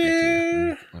games really speak to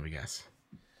you. Let me guess.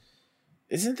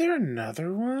 Isn't there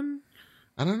another one?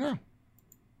 I don't know.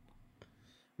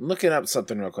 I'm looking up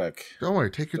something real quick. Don't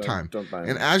worry, take your time. Don't mind.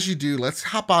 And as you do, let's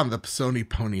hop on the Sony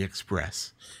Pony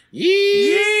Express. Yeehaw!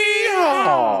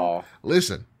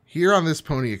 Listen, here on this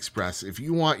Pony Express, if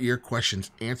you want your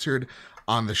questions answered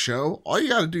on the show, all you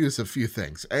got to do is a few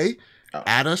things.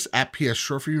 Add us at PS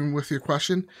Trophy Room with your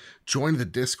question, join the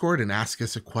Discord and ask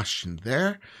us a question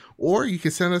there, or you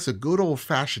can send us a good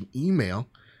old-fashioned email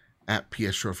at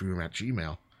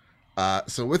pstrophyroom@gmail.com.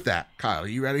 So with that, Kyle, are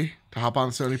you ready to hop on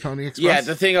the Sony Pony Express? Yeah,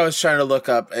 the thing I was trying to look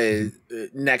up is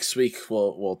next week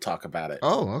we'll talk about it.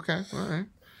 Oh, okay. All right.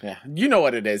 Yeah, you know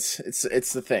what it is.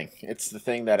 It's the thing. It's the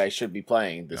thing that I should be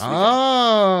playing this weekend.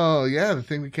 Oh, yeah, the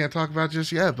thing we can't talk about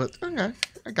just yet, but okay.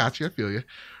 I got you. I feel you.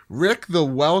 Rick the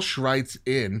Welsh writes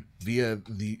in via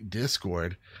the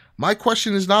Discord. My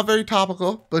question is not very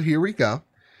topical, but here we go.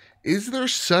 Is there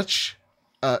such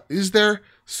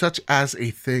as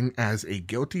a thing as a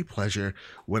guilty pleasure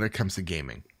when it comes to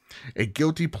gaming? A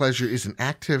guilty pleasure is an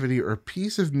activity or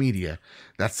piece of media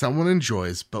that someone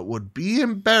enjoys but would be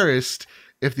embarrassed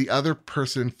if the other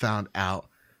person found out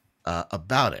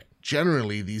about it.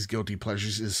 Generally, these guilty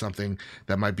pleasures is something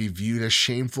that might be viewed as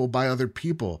shameful by other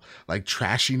people, like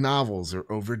trashy novels or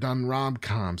overdone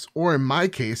rom-coms, or in my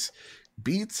case,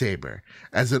 Beat Saber.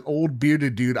 As an old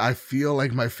bearded dude, I feel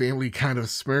like my family kind of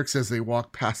smirks as they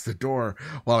walk past the door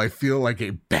while I feel like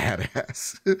a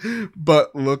badass,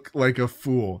 but look like a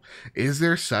fool. Is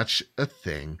there such a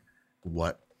thing?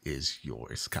 What is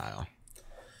yours, Kyle?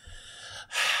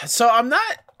 So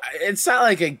it's not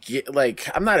like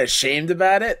I'm not ashamed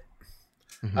about it.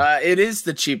 Mm-hmm. It is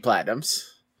the cheap platinums.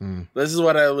 This is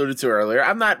what I alluded to earlier.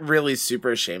 I'm not really super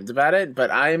ashamed about it,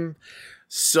 but I'm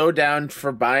so down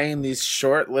for buying these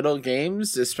short little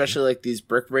games, especially like these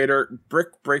Brick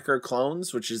Breaker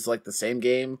clones, which is like the same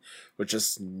game with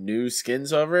just new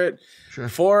skins over it. Sure.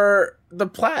 For the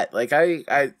plat. Like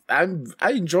I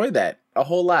enjoy that a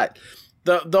whole lot.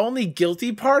 The only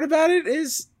guilty part about it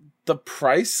is the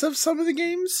price of some of the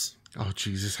games. Oh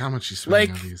Jesus, how much you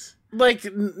spending on these?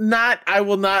 I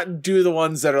will not do the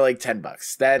ones that are like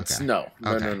 $10. That's okay. No.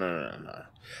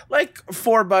 Like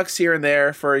 $4 here and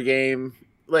there for a game.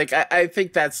 Like I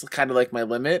think that's kind of like my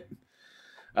limit.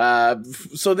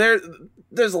 So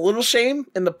there's a little shame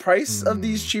in the price of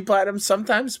these cheap items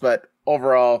sometimes, but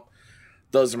overall,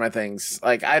 those are my things.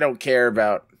 Like I don't care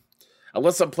about,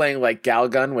 unless I'm playing like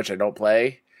Galgun, which I don't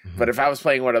play. But if I was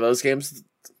playing one of those games,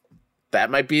 that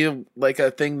might be like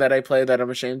a thing that I play that I'm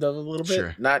ashamed of a little bit.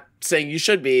 Sure. Not saying you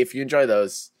should be if you enjoy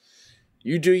those.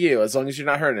 You do you, as long as you're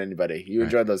not hurting anybody. You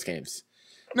enjoy those games.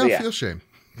 No, feel shame.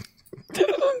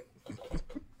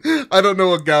 I don't know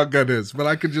what Galgun is, but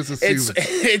I could just assume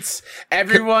it's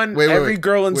everyone, every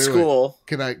girl in school.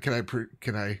 Can I?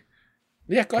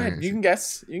 Yeah, go ahead. You can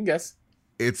guess.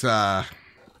 It's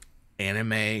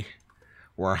anime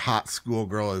where a hot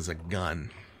schoolgirl is a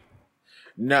gun.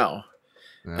 No.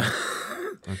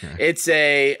 Okay. It's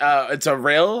a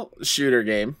rail shooter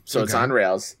game, so It's on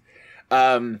rails.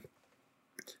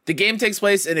 The game takes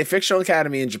place in a fictional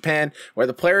academy in Japan where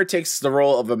the player takes the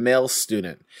role of a male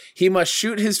student. He must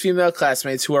shoot his female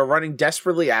classmates who are running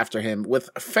desperately after him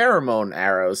with pheromone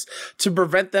arrows to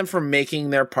prevent them from making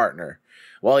their partner,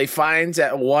 while he finds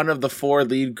at one of the 4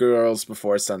 lead girls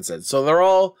before sunset. So they're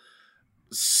all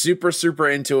super, super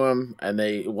into him, and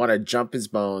they want to jump his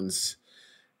bones.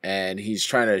 And he's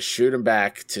trying to shoot him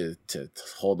back to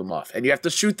hold them off. And you have to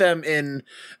shoot them in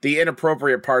the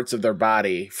inappropriate parts of their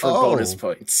body for bonus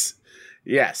points.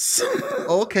 Yes.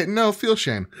 Okay, no, feel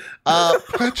shame.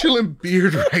 Petulant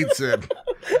Beard writes in,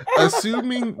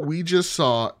 assuming we just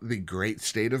saw the great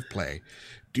state of play,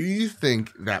 do you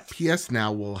think that PS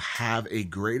Now will have a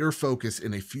greater focus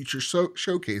in a future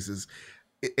showcases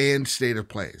and state of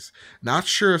plays? Not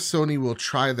sure if Sony will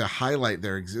try to highlight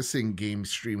their existing game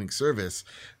streaming service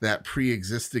that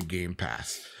pre-existed Game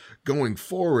Pass going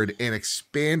forward and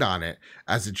expand on it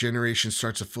as the generation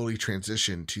starts to fully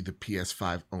transition to the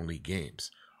PS5 only games.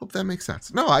 Hope that makes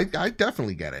sense. No, I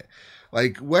definitely get it.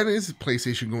 Like, when is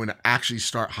PlayStation going to actually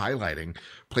start highlighting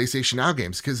PlayStation Now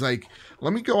games? Because, like,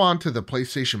 let me go on to the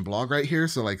PlayStation blog right here.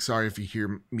 So, like, sorry if you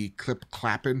hear me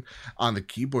clapping on the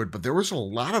keyboard, but there was a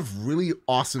lot of really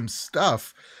awesome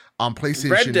stuff on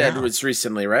PlayStation Red Dead Now. Was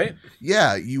recently, right?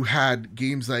 Yeah, you had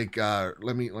games like,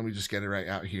 let me just get it right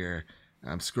out here.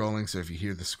 I'm scrolling, so if you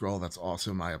hear the scroll, that's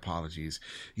also my apologies.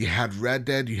 You had Red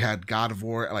Dead, you had God of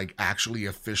War, like actually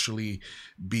officially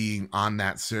being on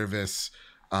that service.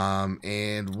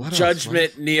 And what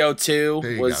Judgment else? Neo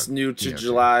 2 was new to Neo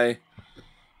July.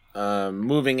 2.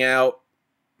 Moving out.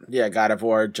 Yeah, God of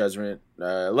War, Judgment.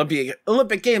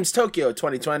 Olympic Games Tokyo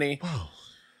 2020. Whoa.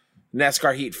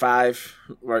 NASCAR Heat 5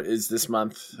 is this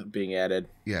month being added.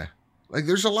 Yeah. Like,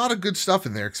 there's a lot of good stuff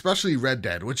in there, especially Red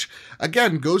Dead, which,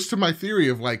 again, goes to my theory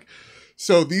of, like,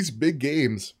 so these big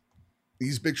games,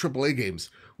 these big AAA games,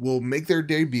 will make their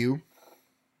debut.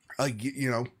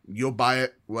 You'll buy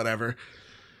it, whatever.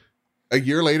 A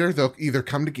year later, they'll either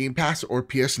come to Game Pass or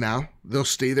PS Now. They'll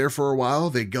stay there for a while.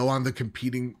 They go on the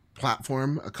competing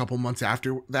platform a couple months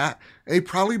after that. And they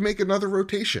probably make another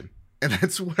rotation. And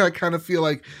that's where I kind of feel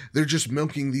like they're just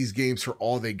milking these games for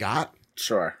all they got.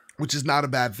 Sure. Which is not a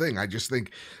bad thing. I just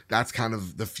think that's kind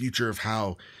of the future of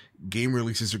how game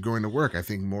releases are going to work. I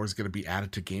think more is going to be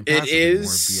added to Game Pass. It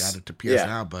is. More be added to PS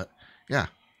Now, but yeah.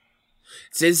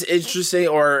 It's interesting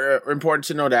or important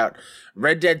to note out.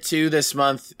 Red Dead 2 this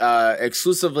month,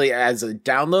 exclusively as a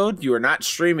download. You are not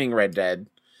streaming Red Dead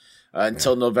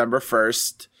until November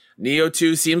 1st. Neo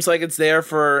 2 seems like it's there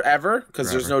forever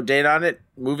because there's no date on it.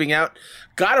 Moving out.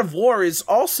 God of War is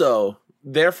also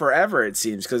there forever, it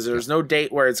seems, because there's no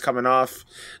date where it's coming off.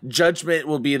 Judgment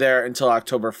will be there until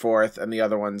October 4th, and the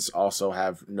other ones also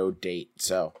have no date.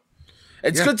 So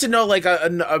it's good to know, like,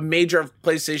 a major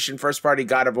PlayStation first-party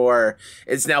God of War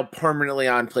is now permanently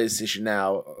on PlayStation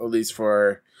Now, at least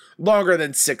for longer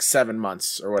than 6-7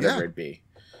 months or whatever it be.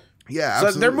 Yeah, so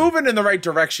absolutely. they're moving in the right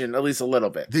direction, at least a little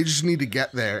bit. They just need to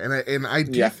get there, and I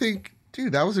do think,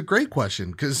 dude, that was a great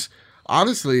question, because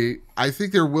honestly, I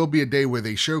think there will be a day where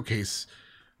they showcase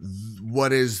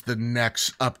what is the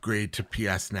next upgrade to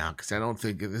PS Now, because I don't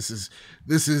think this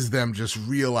is them just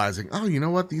realizing, oh, you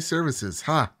know what, these services,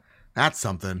 that's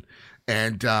something,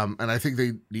 and I think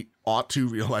they ought to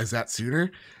realize that sooner,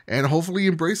 and hopefully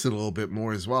embrace it a little bit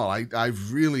more as well. I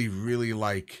really, really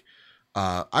like.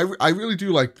 I really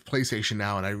do like PlayStation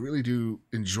Now, and I really do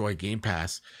enjoy Game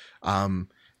Pass.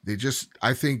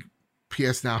 I think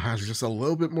PS Now has just a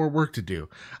little bit more work to do.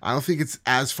 I don't think it's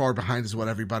as far behind as what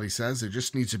everybody says. There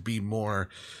just needs to be more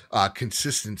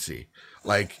consistency.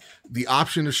 Like, the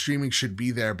option of streaming should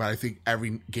be there, but I think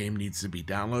every game needs to be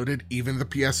downloaded. Even the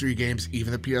PS3 games,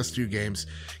 even the PS2 games.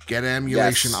 Get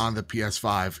emulation on the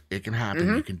PS5. It can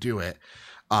happen. You can do it.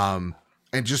 And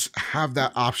just have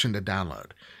that option to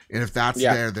download. And if that's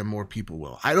there, then more people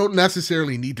will. I don't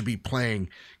necessarily need to be playing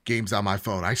games on my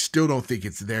phone. I still don't think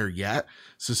it's there yet.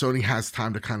 So Sony has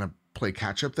time to kind of play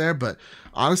catch up there. But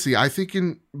honestly, I think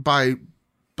by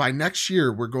next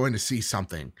year, we're going to see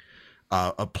something,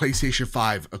 a PlayStation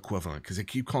 5 equivalent, because they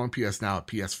keep calling PS Now a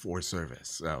PS4 service.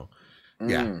 So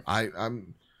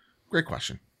I'm great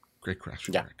question. Great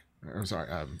question. Yeah. Rick. I'm sorry.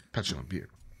 Petulant Beard.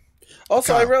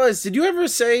 Also, Kyle. I realized, did you ever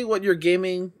say what your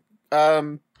gaming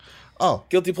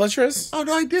guilty pleasure is? Oh,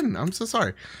 no, I didn't. I'm so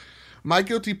sorry. My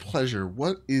guilty pleasure.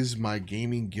 What is my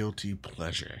gaming guilty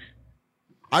pleasure?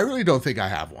 I really don't think I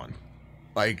have one.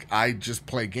 Like, I just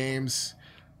play games.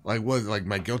 Like,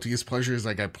 my guiltiest pleasure is,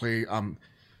 like, I play on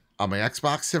my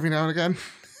Xbox every now and again.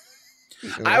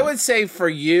 I would say for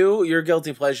you, your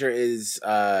guilty pleasure is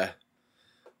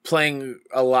playing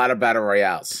a lot of battle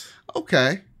royales.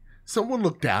 Okay. Someone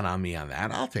looked down on me on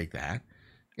that. I'll take that.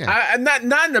 Yeah. I'm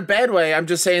not in a bad way. I'm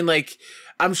just saying, like,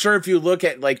 I'm sure if you look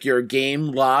at, like, your game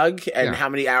log and how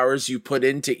many hours you put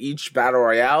into each battle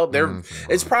royale,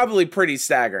 it's probably pretty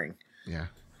staggering. Yeah.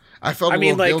 I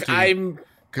mean, like, guilty I'm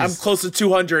close to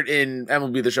 200 in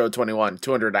MLB The Show 21,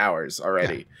 200 hours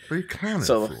already. Yeah. But you're clowning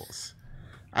fools.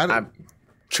 I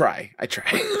try. I try.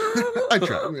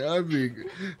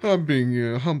 I'm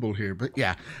being humble here, but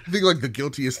yeah, I think, like, the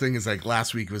guiltiest thing is, like,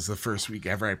 last week was the first week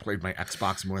ever I played my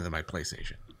Xbox more than my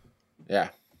PlayStation. Yeah,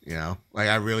 you know, like,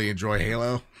 I really enjoy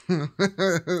Halo. I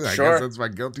guess that's my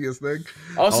guiltiest thing.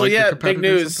 Also, big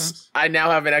news! Sometimes. I now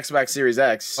have an Xbox Series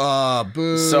X.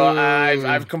 Boo! So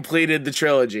I've completed the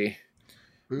trilogy.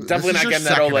 Boo. Definitely not getting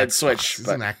that OLED Xbox. Switch.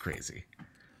 Isn't that crazy?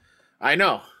 I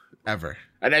know. Ever.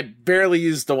 And I barely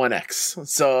used the One X,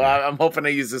 so I'm hoping I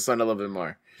use this one a little bit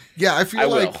more. Yeah, I feel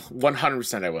like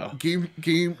 100% I will.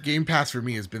 Game Pass for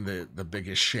me has been the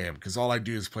biggest sham, because all I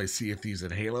do is play Sea of Thieves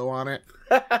and Halo on it.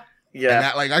 Yeah, and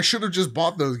that, like, I should have just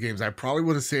bought those games. I probably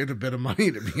would have saved a bit of money,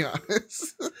 to be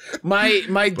honest.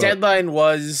 My deadline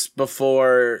was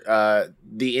before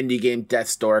the indie game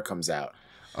Death's Door comes out.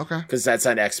 Okay. Because that's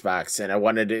on Xbox,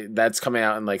 and that's coming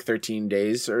out in like 13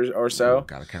 days or so. Ooh,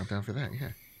 got a countdown for that, yeah.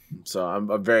 So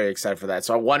I'm very excited for that.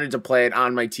 So I wanted to play it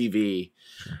on my TV.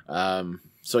 Sure.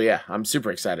 So yeah, I'm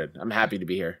super excited. I'm happy to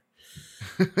be here.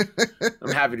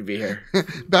 I'm happy to be here.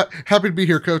 Happy to be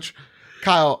here, Coach.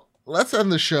 Kyle, let's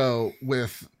end the show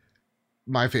with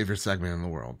my favorite segment in the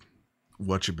world.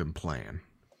 What you've been playing.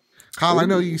 Kyle, I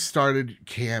know you started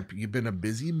camp. You've been a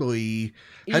busy boy.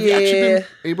 Have you actually been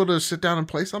able to sit down and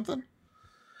play something?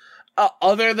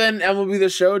 Other than MLB The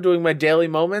Show, doing my daily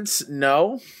moments,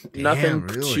 no. Nothing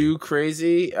too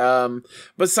crazy.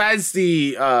 Besides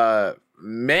the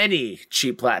many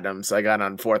cheap platinums I got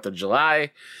on 4th of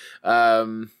July.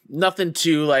 Nothing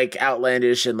too like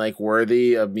outlandish and like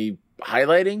worthy of me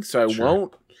highlighting, so I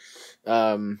won't.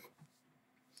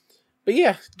 But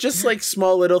yeah, just like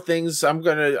small little things. I'm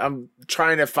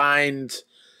trying to find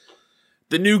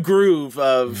the new groove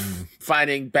of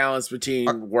finding balance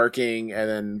between working and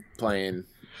then playing.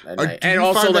 And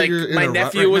also, like, my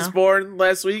nephew was born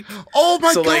last week. Oh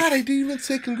my God, I didn't even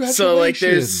say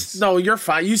congratulations. So, like, no, you're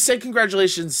fine. You said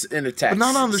congratulations in a text. But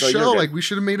not on the show. Like, we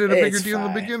should have made it a bigger deal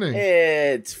in the beginning.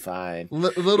 It's fine.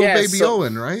 Little baby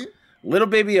Owen, right? Little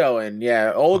baby Owen,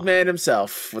 yeah. Old man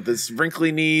himself with his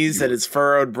wrinkly knees and his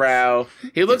furrowed brow.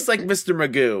 He looks like Mr.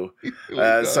 Magoo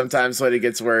sometimes when he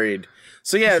gets worried.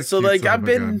 So, yeah, so, like, I've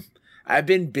been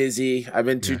busy. I've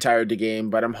been too tired to game,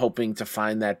 but I'm hoping to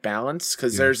find that balance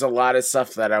because there's a lot of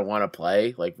stuff that I want to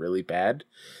play, like, really bad.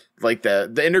 Like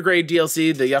the Intergrade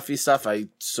DLC, the Yuffie stuff, I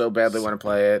so badly want to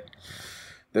play it.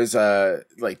 There's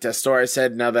like the store I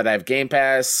said, now that I have Game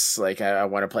Pass, like I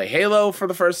want to play Halo for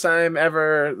the first time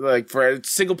ever, like for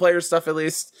single player stuff at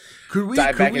least. Could we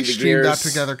stream that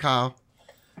together, Kyle?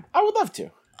 I would love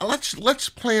to. Let's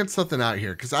plan something out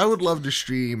here because I would love to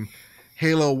stream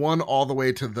Halo 1 all the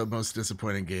way to the most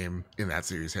disappointing game in that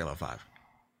series, Halo 5.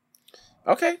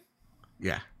 Okay.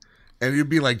 Yeah. And you'd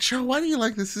be like, Joe, why do you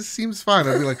like this? This seems fine.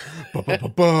 I'd be like,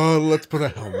 let's put a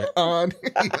helmet on.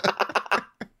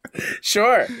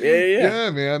 Sure.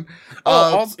 Yeah, man.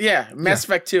 Also, Mass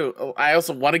Effect 2. I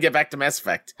also want to get back to Mass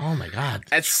Effect. Oh my God.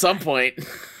 At some point.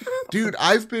 Dude,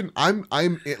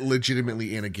 I'm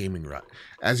legitimately in a gaming rut.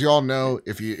 As you all know,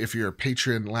 if you're a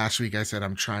patron, last week I said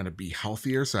I'm trying to be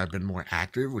healthier, so I've been more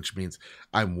active, which means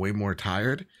I'm way more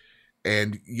tired.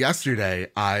 And yesterday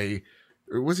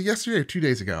was it yesterday or 2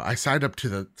 days ago? I signed up to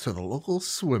the local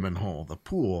swimming hole, the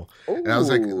pool. Ooh. And I was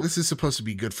like, this is supposed to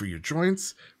be good for your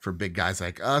joints, for big guys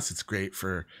like us. It's great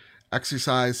for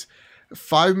exercise.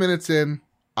 5 minutes in,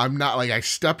 I'm not like, I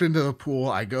stepped into the pool.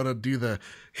 I go to do the,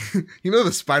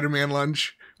 the Spider-Man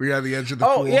lunge where you're at the edge of the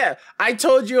pool. Oh, yeah. I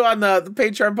told you on the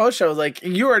Patreon post show, like,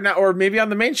 you are not, or maybe on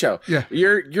the main show. Yeah.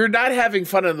 You're not having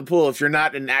fun in the pool if you're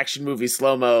not an action movie,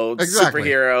 slow-mo,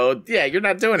 superhero. Yeah, you're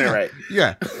not doing it right.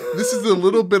 Yeah. This is the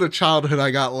little bit of childhood I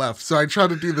got left. So I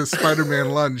tried to do the Spider-Man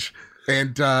lunge,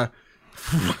 and I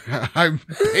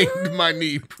banged my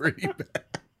knee pretty bad.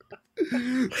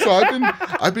 So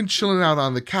I've been chilling out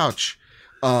on the couch,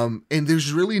 and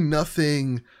there's really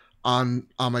nothing on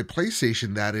my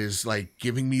PlayStation that is like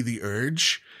giving me the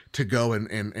urge to go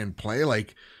and play.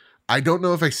 Like, I don't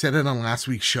know if I said it on last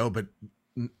week's show, but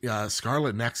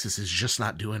Scarlet Nexus is just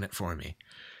not doing it for me.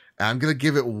 I'm gonna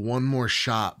give it one more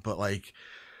shot, but like,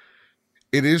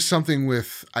 it is something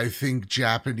with, I think,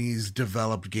 Japanese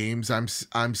developed games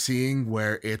I'm seeing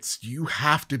where it's, you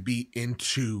have to be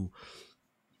into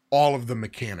all of the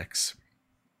mechanics,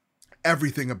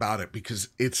 everything about it, because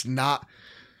it's not,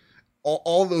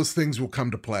 all those things will come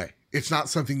to play. It's not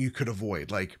something you could avoid.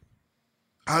 Like,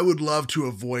 I would love to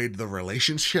avoid the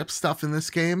relationship stuff in this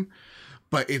game,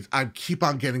 but I keep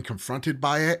on getting confronted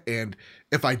by it. And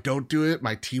if I don't do it,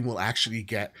 my team will actually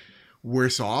get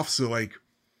worse off. So like,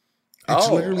 it's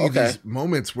literally these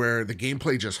moments where the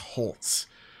gameplay just halts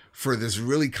for this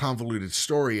really convoluted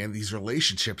story and these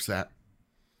relationships that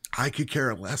I could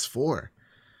care less for.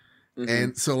 Mm-hmm.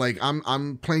 And so like,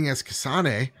 I'm playing as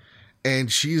Kasane,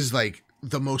 and she's like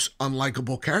the most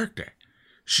unlikable character.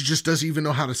 She just doesn't even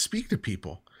know how to speak to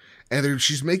people. And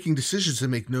she's making decisions that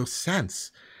make no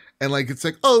sense. And like, it's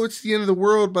like, oh, it's the end of the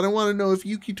world, but I want to know if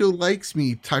Yukito likes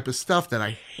me type of stuff that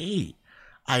I hate.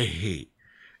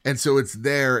 And so it's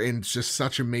there in just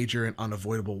such a major and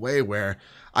unavoidable way where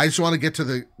I just want to get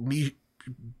to me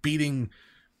beating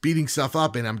stuff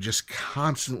up, and I'm just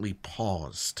constantly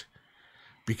paused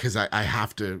because I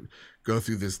have to go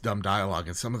through this dumb dialogue,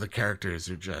 and some of the characters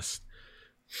are just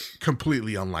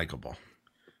completely unlikable.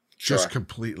 Sure. Just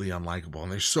completely unlikable.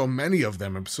 And there's so many of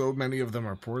them, and so many of them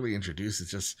are poorly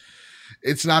introduced.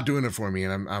 It's not doing it for me,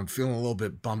 and I'm feeling a little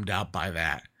bit bummed out by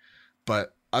that.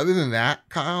 But other than that,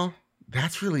 Kyle,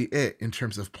 that's really it in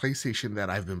terms of PlayStation that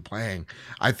I've been playing.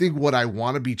 I think what I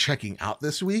want to be checking out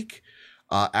this week,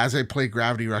 as I play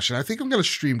Gravity Rush, and I think I'm going to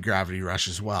stream Gravity Rush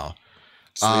as well.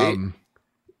 Sweet.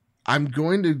 I'm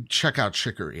going to check out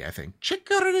Chicory, I think.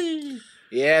 Chicory!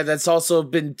 Yeah, that's also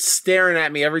been staring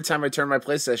at me every time I turn my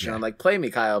PlayStation. Yeah. I'm like, play me,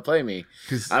 Kyle, play me.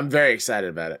 I'm very excited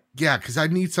about it. Yeah, because I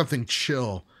need something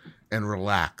chill and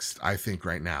relaxed, I think,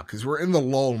 right now. Because we're in the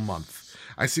lull month.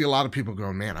 I see a lot of people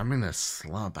going, man, I'm in a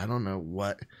slump. I don't know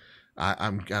what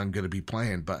I'm going to be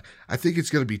playing. But I think it's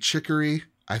going to be Chicory.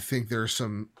 I think there are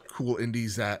some cool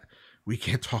indies that we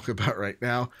can't talk about right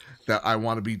now that I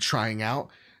want to be trying out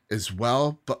as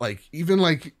well. But like even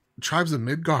like Tribes of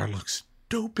Midgard looks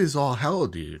dope as all hell,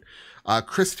 dude.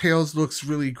 Chris Tales looks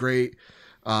really great.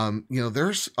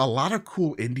 There's a lot of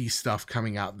cool indie stuff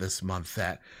coming out this month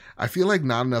that I feel like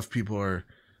not enough people are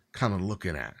kind of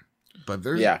looking at. But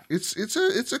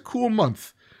it's a cool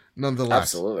month nonetheless.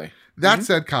 Absolutely. That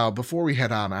said, Kyle, before we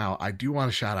head on out, I do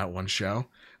want to shout out one show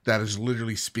that is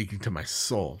literally speaking to my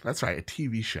soul. That's right, a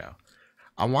TV show.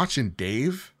 I'm watching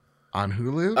Dave on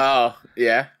Hulu. Oh,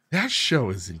 yeah. That show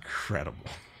is incredible.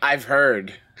 I've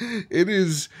heard. It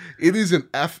is an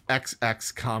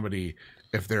FXX comedy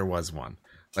if there was one.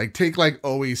 Like take like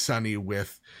Always Sunny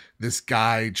with this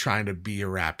guy trying to be a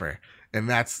rapper. And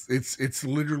it's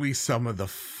literally some of the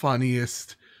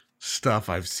funniest stuff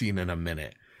I've seen in a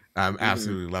minute. I'm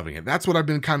absolutely loving it. That's what I've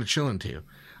been kind of chilling to.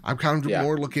 I'm kind of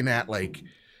more looking at like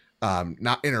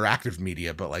not interactive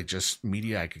media, but like just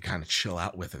media I could kind of chill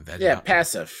out with and veg out.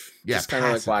 Passive. Yeah, just kind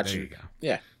of like watching. There you go.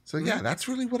 Yeah. So yeah, that's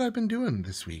really what I've been doing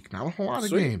this week. Not a whole lot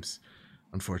of games,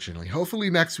 unfortunately. Hopefully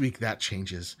next week that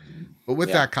changes. But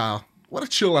with that, Kyle, what a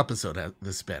chill episode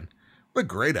this has been. What a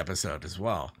great episode as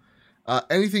well.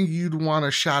 Anything you'd want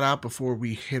to shout out before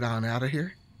we hit on out of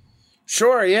here?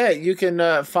 Sure, yeah. You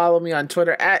can follow me on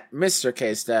Twitter at Mr.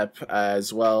 K-Step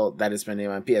as well. That is my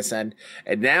name on PSN.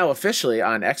 And now officially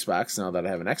on Xbox, now that I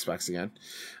have an Xbox again.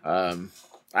 I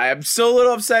am still a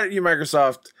little upset at you,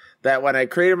 Microsoft, that when I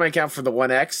created my account for the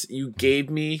One X, you gave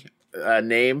me a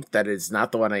name that is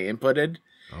not the one I inputted.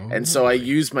 Oh. And so I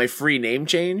used my free name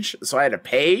change. So I had to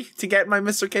pay to get my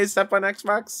Mr. K-Step on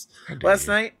Xbox last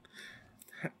night.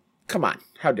 Come on.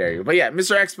 How dare you? But yeah,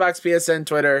 Mr. Xbox, PSN,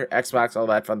 Twitter, Xbox, all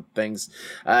that fun things.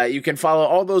 You can follow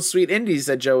all those sweet indies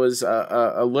that Joe was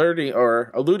alluding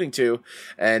to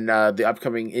and the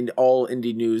upcoming all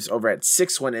indie news over at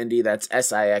 61indie. That's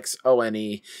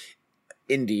SIXONE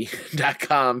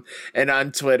indie.com and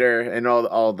on Twitter and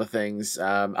all the things.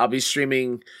 I'll be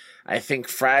streaming, I think,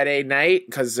 Friday night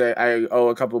because I owe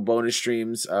a couple bonus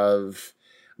streams of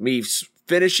me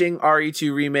finishing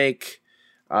RE2 Remake.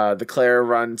 The Claire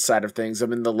run side of things.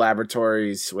 I'm in the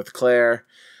laboratories with Claire.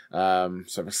 So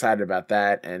I'm excited about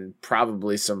that. And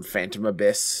probably some Phantom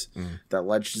Abyss, that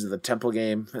Legends of the Temple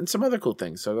game, and some other cool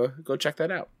things. So go check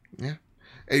that out. Yeah.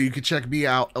 And you can check me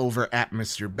out over at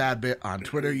Mr. Badbit on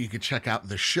Twitter. You can check out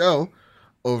the show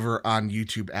over on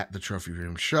YouTube at The Trophy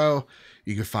Room Show.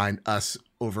 You can find us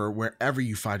over wherever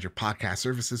you find your podcast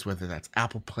services, whether that's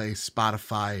Apple Play,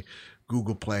 Spotify,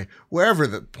 Google Play, wherever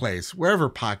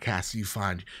podcasts you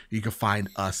find, you can find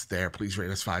us there. Please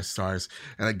rate us 5 stars.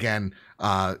 And again,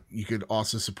 you could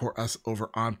also support us over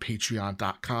on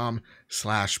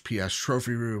patreon.com/PS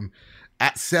Trophy Room.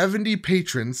 At 70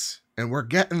 patrons, and we're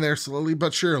getting there slowly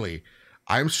but surely,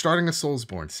 I'm starting a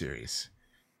Soulsborne series.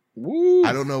 Woo.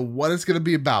 I don't know what it's going to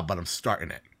be about, but I'm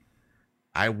starting it.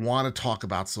 I want to talk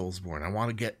about Soulsborne. I want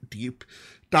to get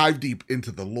dive deep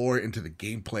into the lore, into the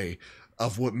gameplay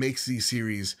of what makes these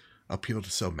series appeal to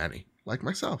so many, like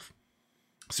myself.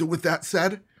 So with that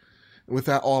said, with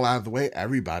that all out of the way,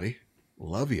 everybody,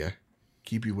 love you,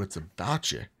 keep your wits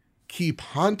about you, keep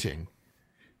hunting,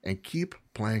 and keep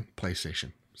playing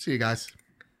PlayStation. See you guys.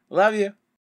 Love you.